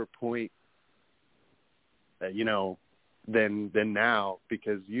lower point, than now,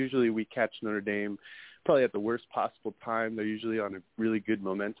 because usually we catch Notre Dame probably at the worst possible time. They're usually on a really good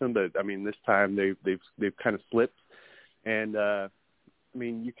momentum, but this time they've kind of slipped. And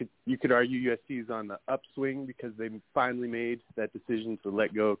you could argue USC is on the upswing because they finally made that decision to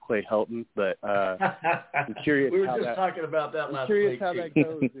let go of Clay Helton. But I'm curious. We were just talking about that last week. I'm curious how that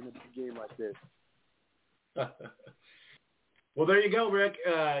goes in a big game like this. Well, there you go, Rick.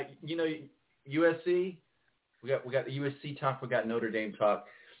 USC. We got the USC talk. We got Notre Dame talk.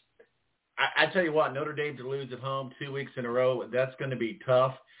 I tell you what, Notre Dame to lose at home 2 weeks in a row, that's going to be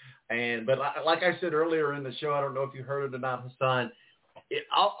tough. But like I said earlier in the show, I don't know if you heard it or not, Hassan,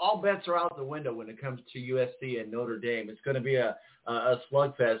 all bets are out the window when it comes to USC and Notre Dame. It's going to be a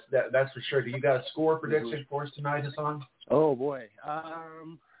slugfest, that's for sure. Do you got a score prediction for us tonight, Hassan? Oh, boy.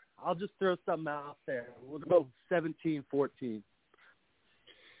 I'll just throw something out there. We'll go 17-14.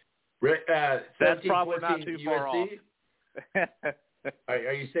 That's probably not too far off.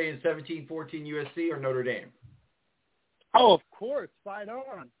 Are you saying 17-14 USC or Notre Dame? Oh, of course. Fight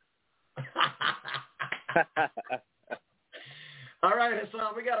on. All right,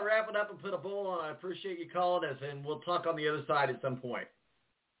 Hassan, we got to wrap it up and put a bowl on. I appreciate you calling us, and we'll talk on the other side at some point.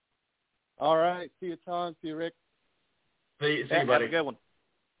 All right. See you, Tom. See you, Rick. See you, buddy. Have a good one.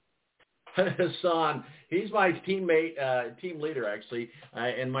 Hassan, he's my teammate, team leader, actually,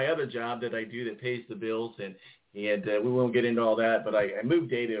 in my other job that I do that pays the bills, and we won't get into all that, but I move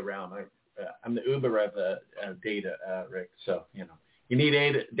data around. I'm the Uber of data, Rick, so, you need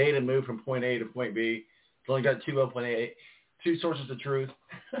data to move from point A to point B. It's only got two sources of truth.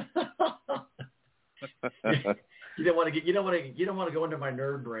 You don't want to go into my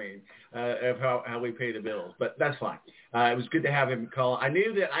nerd brain of how we pay the bills, but that's fine. It was good to have him call. I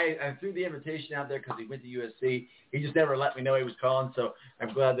knew that I threw the invitation out there because he went to USC. He just never let me know he was calling, so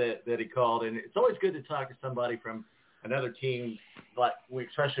I'm glad that he called. And it's always good to talk to somebody from another team, like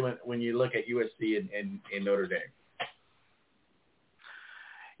especially when you look at USC and Notre Dame.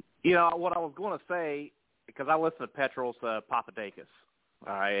 What I was going to say, because I listen to Petros Papadakis.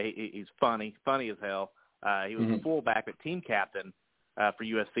 He's funny as hell. He was a fullback and team captain for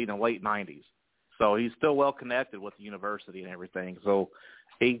USC in the late 90s. So he's still well connected with the university and everything. So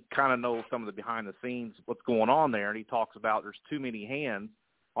he kind of knows some of the behind the scenes, what's going on there. And he talks about there's too many hands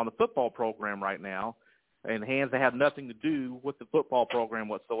on the football program right now, and hands that have nothing to do with the football program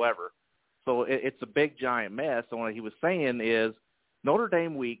whatsoever. So it's a big, giant mess. And what he was saying is Notre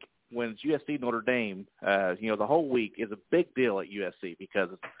Dame week, when it's USC Notre Dame, the whole week is a big deal at USC because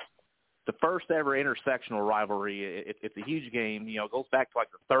it's the first ever intersectional rivalry. It's a huge game. It goes back to like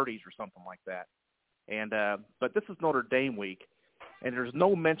the 30s or something like that. And but this is Notre Dame week, and there's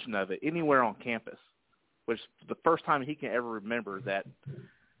no mention of it anywhere on campus, which is the first time he can ever remember that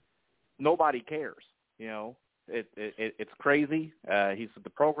nobody cares. It's crazy. He said the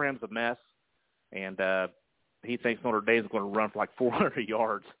program's a mess, and he thinks Notre Dame's going to run for like 400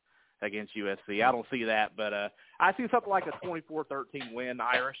 yards against USC. I don't see that, but I see something like a 24-13 win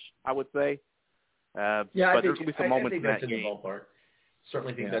Irish, I would say. But there's going to be some moments in that game. In the ballpark.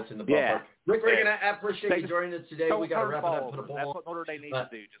 Certainly think that's in the ballpark. Rick, I appreciate you joining us today. We got to wrap it up and put a ball. That's what Notre Dame needs to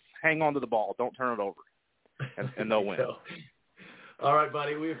do. Just hang on to the ball. Don't turn it over, and they'll win. All right,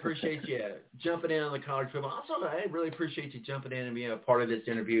 buddy. We appreciate you jumping in on the college football. Also, I really appreciate you jumping in and being a part of this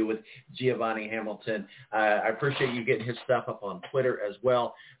interview with Giovanni Hamilton. I appreciate you getting his stuff up on Twitter as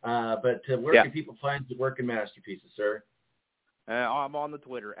well. But where can people find the working masterpieces, sir? I'm on the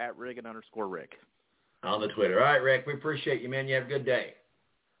Twitter, @Riggin_Rick. On the Twitter. All right, Rick. We appreciate you, man. You have a good day.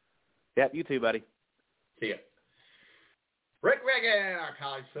 Yep, you too, buddy. See ya. Rick Riggin, our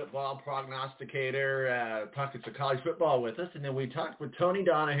college football prognosticator, talking some college football with us. And then we talked with Tony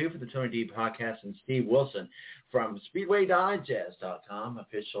Donahue for the Tony D podcast and Steve Wilson from SpeedwayDigest.com,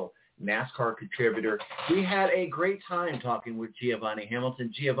 official NASCAR contributor. We had a great time talking with Giovanni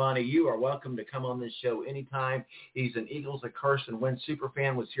Hamilton. Giovanni, you are welcome to come on this show anytime. He's an Eagles and Carson Wentz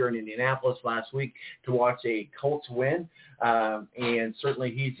Superfan, was here in Indianapolis last week to watch a Colts win. And certainly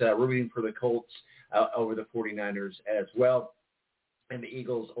he's rooting for the Colts over the 49ers as well, and the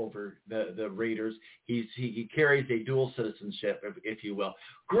Eagles over the Raiders. He carries a dual citizenship, if you will.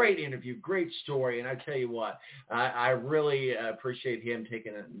 Great interview, great story, and I tell you what, I really appreciate him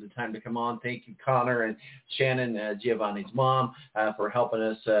taking the time to come on. Thank you, Connor and Shannon, Giovanni's mom, for helping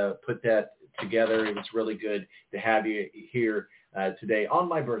us put that together. It was really good to have you here today on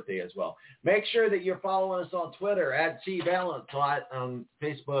my birthday as well. Make sure that you're following us on Twitter @CBalance, on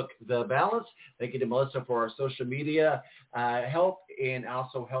Facebook, The Balance. Thank you to Melissa for our social media help and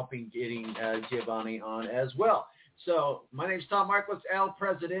also helping getting Giovanni on as well. So my name's Tom Marquis, El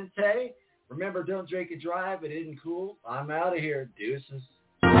Presidente. Remember, don't drink and drive. It isn't cool. I'm out of here. Deuces.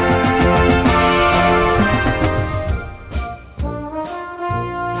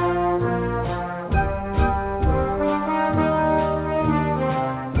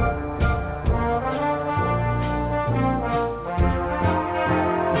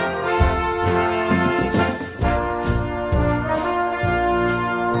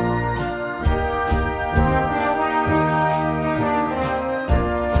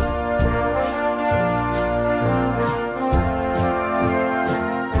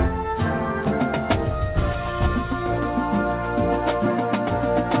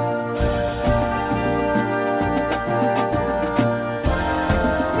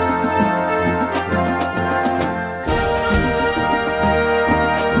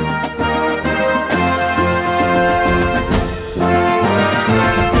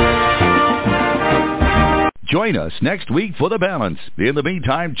 Join us next week for The Balance. In the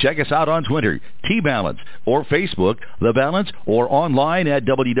meantime, check us out on Twitter, T-Balance, or Facebook, The Balance, or online at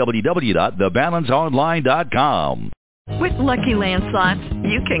www.thebalanceonline.com. With Lucky Land Slots,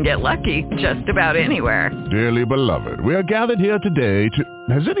 you can get lucky just about anywhere. Dearly beloved, we are gathered here today to...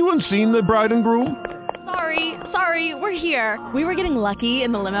 Has anyone seen the bride and groom? Sorry, we're here. We were getting lucky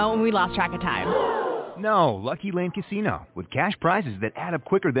in the limo and we lost track of time. No, Lucky Land Casino, with cash prizes that add up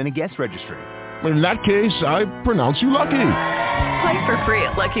quicker than a guest registry. In that case, I pronounce you lucky. Play for free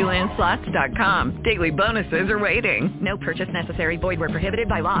at LuckyLandSlots.com. Daily bonuses are waiting. No purchase necessary. Void where prohibited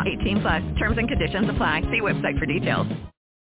by law. 18+. Terms and conditions apply. See website for details.